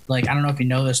doesn't. Like, I don't know if you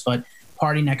know this, but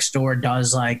Party Next Door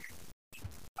does, like,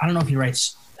 I don't know if he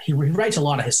writes a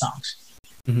lot of his songs.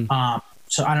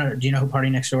 So I don't know. Do you know who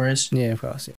Party Next Door is? Yeah, of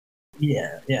course.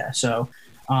 Yeah. So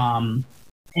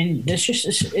And it's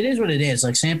just, it is what it is.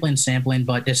 Like sampling,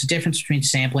 but there's a difference between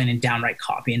sampling and downright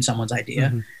copying someone's idea.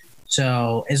 Mm-hmm.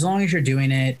 So as long as you're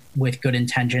doing it with good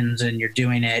intentions and you're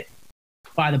doing it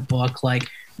by the book, like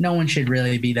no one should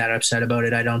really be that upset about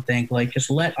it. I don't think. Like just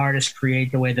let artists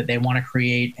create the way that they want to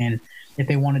create, and if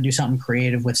they want to do something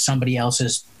creative with somebody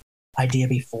else's idea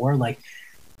before, like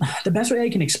the best way I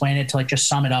can explain it to like just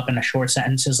sum it up in a short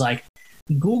sentence is like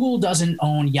Google doesn't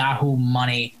own Yahoo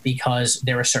money because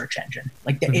they're a search engine.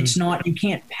 Like it's not, you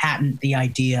can't patent the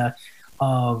idea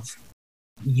of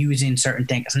using certain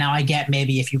things. Now I get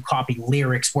maybe if you copy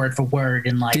lyrics word for word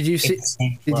and like, did you see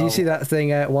that thing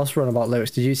whilst we're on about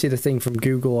lyrics, did you see the thing from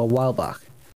Google a while back?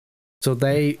 So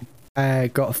they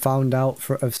got found out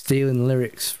of stealing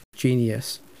lyrics from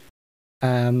Genius.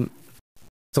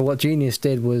 So what Genius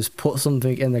did was put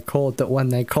something in the code that when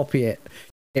they copy it,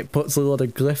 it puts a lot of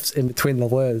glyphs in between the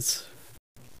words.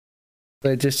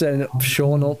 So it just ended up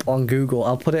showing up on Google.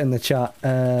 I'll put it in the chat.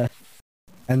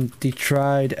 And they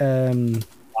tried...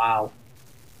 Wow.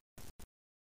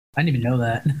 I didn't even know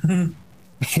that.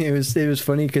 it was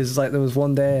funny because like there was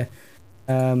one day...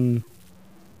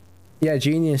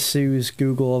 Genius sues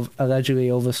Google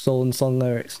allegedly over stolen song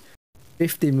lyrics.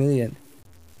 50 million.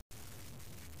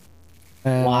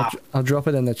 Wow. I'll drop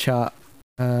it in the chat.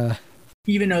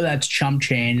 Even though that's chump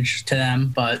change to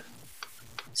them, but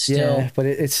still. Yeah, but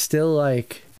it's still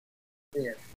like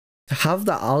to have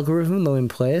that algorithm though in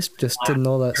place just to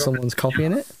know that someone's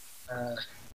copying it.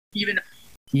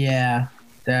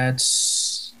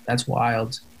 That's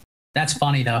wild. That's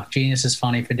funny though. Genius is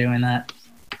funny for doing that.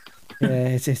 Yeah,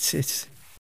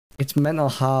 it's mental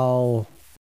how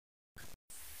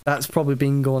that's probably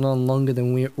been going on longer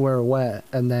than we're aware,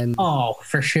 and then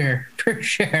for sure,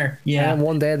 yeah. And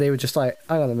one day they were just like,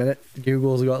 hang on a minute,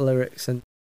 Google's got lyrics and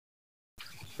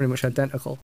pretty much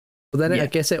identical. But then I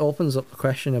guess it opens up the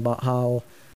question about how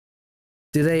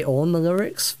do they own the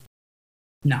lyrics?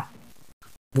 No.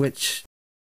 Which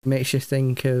makes you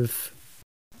think of,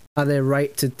 are they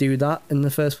right to do that in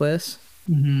the first place?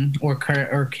 Mm-hmm. Or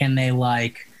can they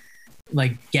like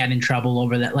get in trouble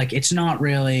over that? Like it's not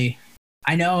really.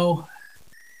 I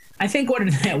think what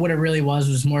it really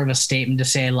was more of a statement to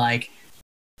say like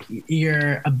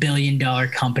you're $1 billion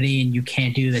company and you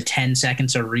can't do the 10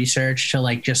 seconds of research to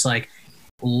like just like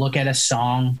look at a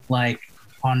song like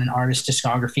on an artist's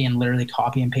discography and literally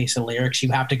copy and paste the lyrics.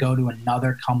 You have to go to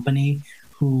another company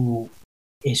who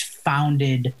is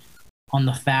founded on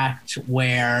the fact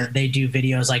where they do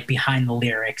videos like behind the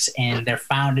lyrics, and they're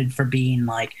founded for being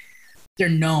like, they're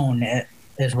known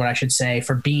is what I should say,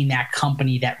 for being that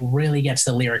company that really gets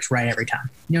the lyrics right every time.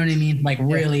 You know what I mean? Like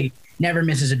really never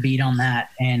misses a beat on that.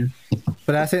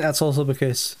 But I think that's also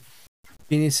because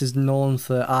Genius is known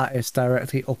for artists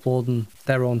directly uploading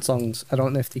their own songs. I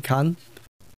don't know if they can,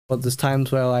 but there's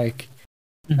times where like,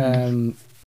 I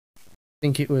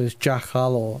think it was Jack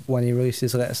Harlow when he released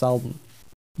his latest album.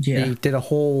 Yeah. He did a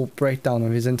whole breakdown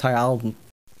of his entire album,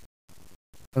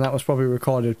 and that was probably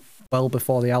recorded well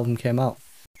before the album came out.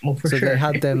 Oh, for sure. They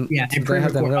had them. They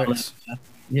had them lyrics.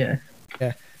 Yeah.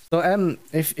 So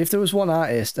if there was one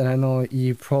artist, and I know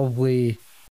you probably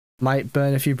might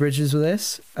burn a few bridges with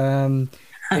this,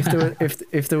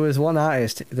 if there was one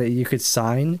artist that you could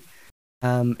sign,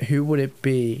 who would it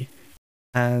be,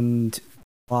 and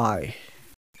why?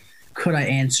 Could I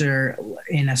answer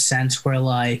in a sense where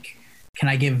like, can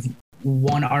I give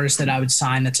one artist that I would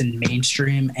sign that's in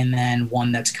mainstream and then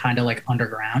one that's kind of like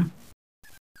underground?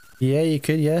 Yeah, you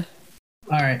could, yeah.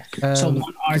 All right. So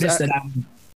one artist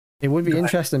it would be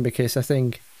interesting because I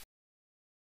think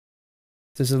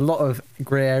there's a lot of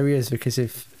grey areas, because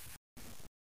if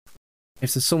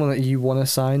there's someone that you want to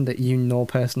sign that you know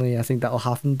personally, I think that'll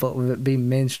happen. But with it being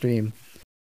mainstream,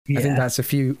 I think that's a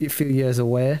few years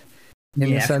away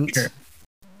in a sense. Sure.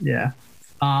 Yeah.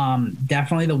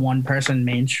 Definitely the one person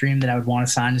mainstream that I would want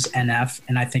to sign is NF,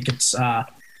 and I think it's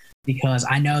because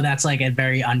I know that's like a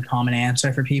very uncommon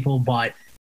answer for people, but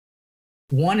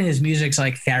one, his music's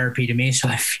like therapy to me, so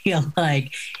I feel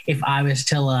like if I was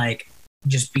to like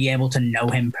just be able to know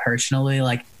him personally,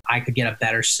 like I could get a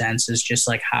better sense as just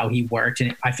like how he worked,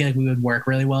 and I feel like we would work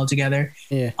really well together.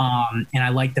 Yeah. And I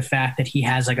like the fact that he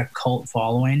has like a cult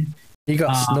following. He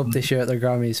got snubbed this year at the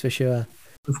Grammys for sure.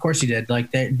 Of course he did.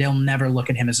 Like they'll never look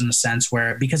at him as in a sense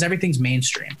where, because everything's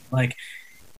mainstream. Like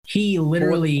he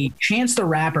literally, Chance the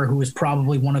Rapper, who is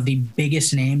probably one of the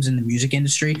biggest names in the music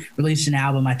industry, released an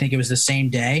album, I think it was the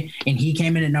same day, and he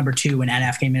came in at number 2 and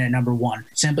NF came in at number 1,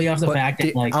 simply off the fact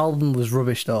that like, album was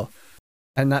rubbish though.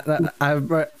 And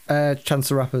Chance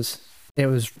the Rapper's, it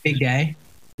was Big Day.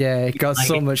 Yeah, it got like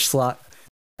so much slack.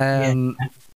 I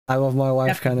Love My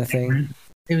Wife kind of thing.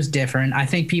 It was different. I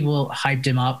think people hyped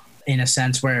him up in a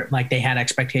sense where like they had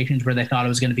expectations where they thought it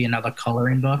was going to be another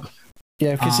coloring book.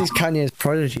 Yeah, because he's Kanye's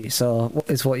prodigy, so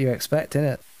it's what you expect, isn't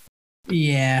it?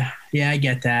 Yeah, I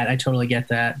get that. I totally get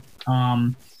that.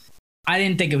 I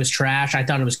didn't think it was trash. I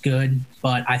thought it was good,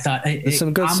 but I thought there's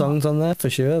some good songs on there for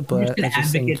sure. But I'm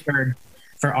just an advocate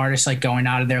for artists like going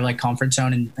out of their like comfort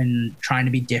zone and trying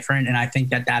to be different. And I think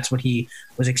that that's what he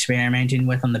was experimenting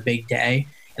with on the big day.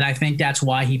 And I think that's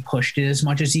why he pushed it as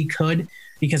much as he could,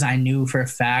 because I knew for a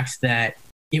fact that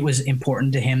it was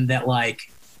important to him that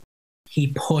like he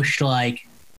pushed like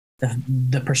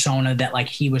the persona that like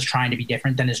he was trying to be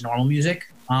different than his normal music.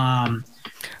 I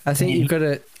think you've got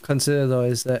to consider though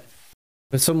is that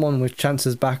for someone with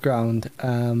Chance's background,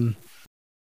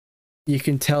 you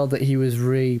can tell that he was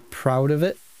really proud of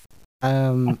it.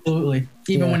 Absolutely.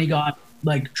 Even when he got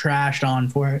like trashed on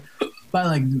for it by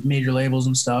like major labels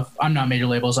and stuff. I'm not major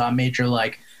labels, major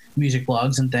like music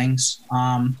blogs and things.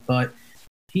 But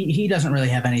he doesn't really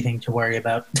have anything to worry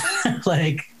about.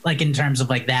 like in terms of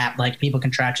like that, like people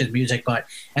can trash his music, but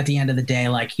at the end of the day,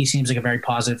 like he seems like a very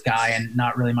positive guy and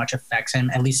not really much affects him,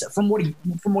 at least from what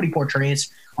he portrays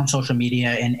on social media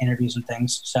and interviews and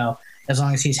things. So as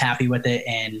long as he's happy with it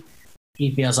and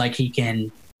he feels like he can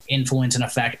influence and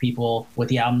affect people with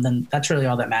the album, then that's really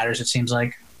all that matters, it seems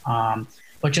like.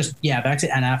 But just, back to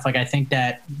NF, like I think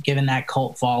that given that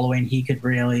cult following, he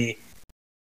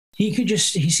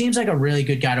seems like a really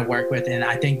good guy to work with. And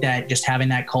I think that just having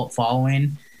that cult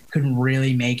following could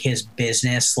really make his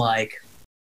business like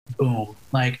boom.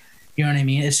 Like, you know what I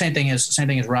mean? It's same thing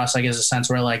as Russ, like, is a sense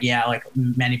where like, like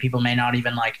many people may not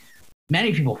even like,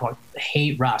 many people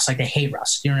hate Russ, like they hate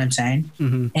Russ. You know what I'm saying?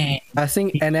 Mm-hmm. And I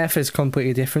think NF is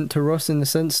completely different to Russ in the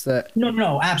sense that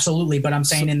no, absolutely. But I'm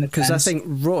saying because I think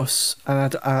Russ,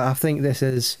 and I think this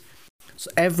is, so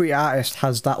every artist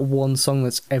has that one song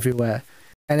that's everywhere.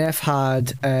 NF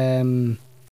had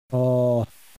what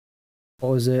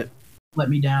was it? Let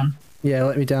Me Down. Yeah,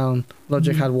 Let Me Down.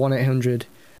 Logic had 1-800.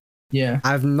 Yeah.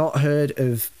 I've not heard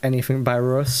of anything by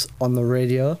Russ on the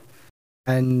radio.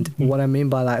 And what I mean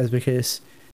by that is because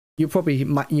you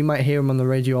might hear him on the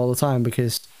radio all the time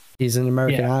because he's an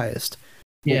American artist.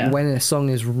 But when a song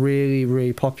is really,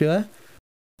 really popular,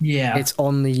 it's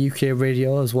on the UK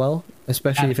radio as well,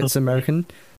 especially if it's American.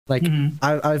 Like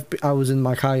I was in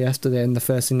my car yesterday and the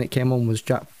first thing that came on was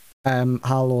Jack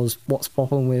Harlow's What's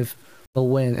Poppin' with Lil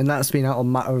Wayne, and that's been out a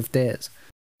matter of days.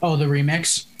 Oh, the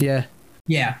remix? Yeah.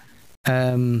 Yeah.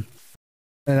 And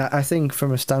I think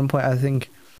from a standpoint, I think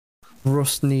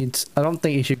Russ needs, I don't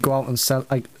think he should go out and sell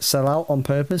out on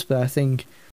purpose, but I think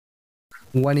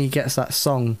when he gets that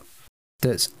song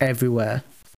that's everywhere,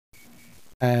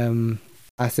 I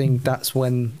think that's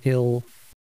when he'll.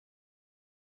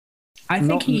 I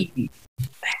think he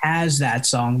has that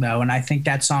song though, and I think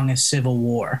that song is Civil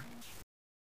War.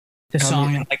 The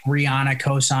song that like Rihanna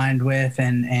co-signed with,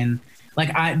 and like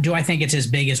I think it's as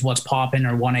big as What's Poppin'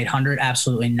 or 1-800?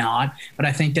 Absolutely not. But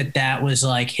I think that was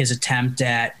like his attempt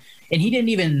at, and he didn't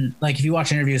even, like, if you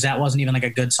watch interviews, that wasn't even like a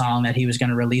good song that he was going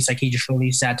to release. Like he just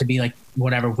released that to be like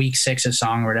whatever week 6's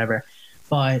song or whatever.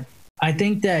 But I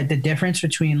think that the difference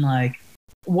between like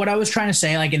what I was trying to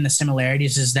say, like in the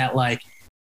similarities, is that like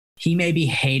he may be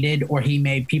hated or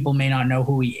people may not know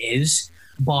who he is,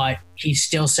 but he's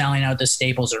still selling out the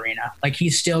Staples Arena. Like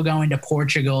he's still going to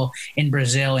Portugal and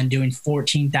Brazil and doing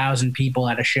 14,000 people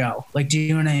at a show. Like, do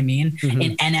you know what I mean? Mm-hmm.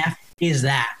 And NF is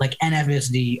that. Like NF is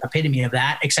the epitome of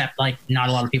that, except like not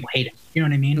a lot of people hate him. You know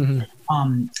what I mean?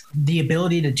 Mm-hmm. The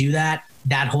ability to do that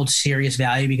holds serious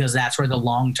value because that's where the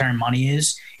long-term money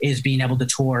is being able to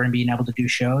tour and being able to do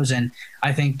shows. And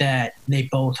I think that they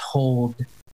both hold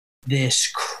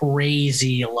this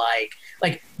crazy,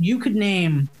 like you could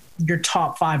name your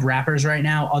top 5 rappers right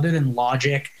now other than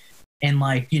Logic and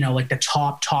like, you know, like the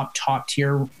top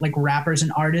tier like rappers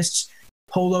and artists,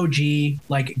 Polo G,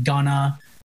 like Gunna,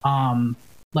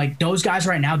 like those guys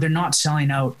right now, they're not selling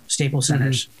out Staples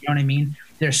Centers. Mm-hmm. You know what I mean?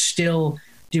 They're still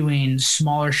doing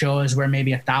smaller shows where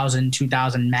maybe 1,000,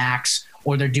 2,000 max,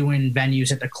 or they're doing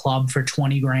venues at the club for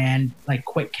 20 grand, like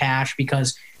quick cash,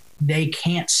 because they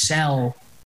can't sell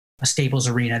a Staples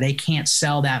Arena. They can't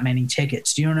sell that many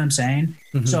tickets. Do you know what I'm saying?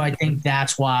 Mm-hmm. So I think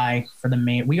that's why for the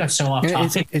main, we got so off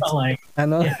topic. I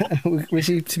know we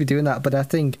seem to be doing that, but I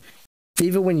think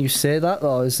even when you say that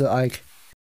though, is that like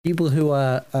people who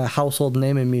are a household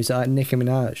name in music, like Nicki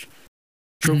Minaj,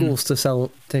 struggles to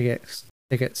sell tickets.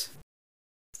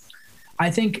 I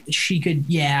think she could,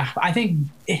 I think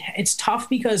it's tough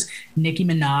because Nicki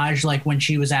Minaj, like when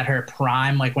she was at her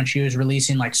prime, like when she was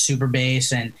releasing like Super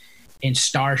Bass and in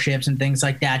Starships and things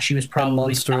like that, she was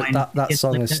probably Monster. That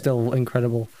song is still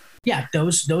incredible. yeah,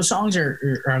 those songs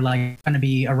are like going to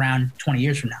be around 20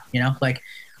 years from now, you know, like,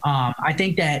 I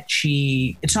think that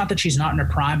it's not that she's not in her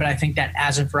prime, but I think that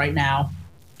as of right now,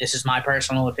 this is my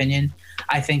personal opinion,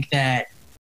 I think that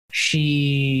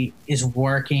she is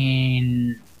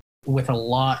working with a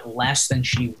lot less than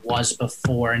she was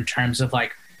before in terms of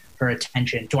like her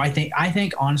attention. I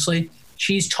think honestly,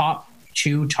 she's top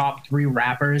 2, top 3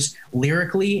 rappers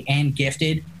lyrically and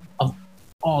gifted of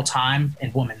all time,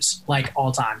 and women's, like,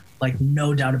 all time, like,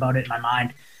 no doubt about it in my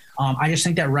mind. I just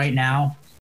think that right now,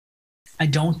 I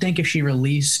don't think if she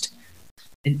released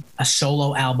a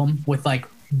solo album with like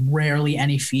rarely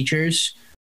any features,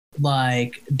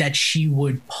 like, that she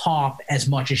would pop as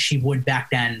much as she would back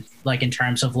then, like, in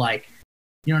terms of like,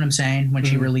 you know what I'm saying, when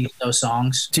she released those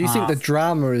songs. Do you think the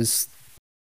drama is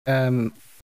part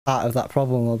of that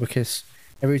problem, or because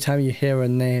every time you hear a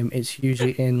name, it's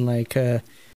usually in like a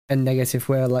negative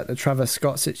way, like the Travis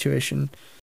Scott situation,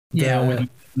 with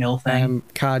Mill thing,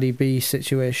 Cardi B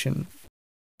situation,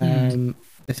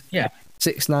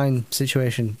 6ix9ine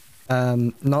situation.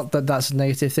 Not that that's a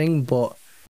negative thing, but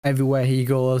everywhere he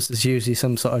goes, there's usually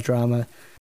some sort of drama.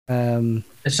 There's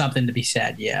something to be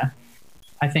said, yeah.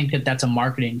 I think that that's a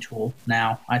marketing tool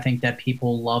now. I think that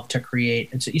people love to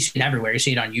create. You see it everywhere. You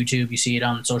see it on YouTube. You see it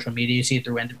on social media. You see it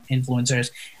through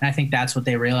influencers. And I think that's what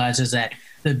they realize, is that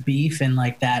the beef and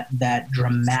like that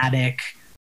dramatic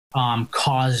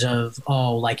cause of,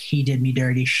 oh, like, he did me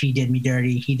dirty, she did me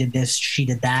dirty, he did this, she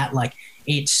did that, like,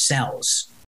 it sells.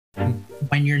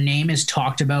 When your name is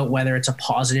talked about, whether it's a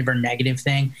positive or negative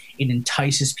thing, it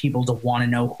entices people to want to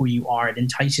know who you are. It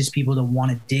entices people to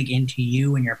want to dig into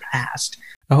you and your past.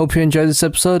 I hope you enjoyed this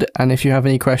episode, and if you have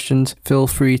any questions, feel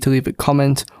free to leave a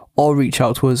comment or reach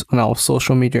out to us on our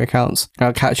social media accounts.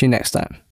 I'll catch you next time.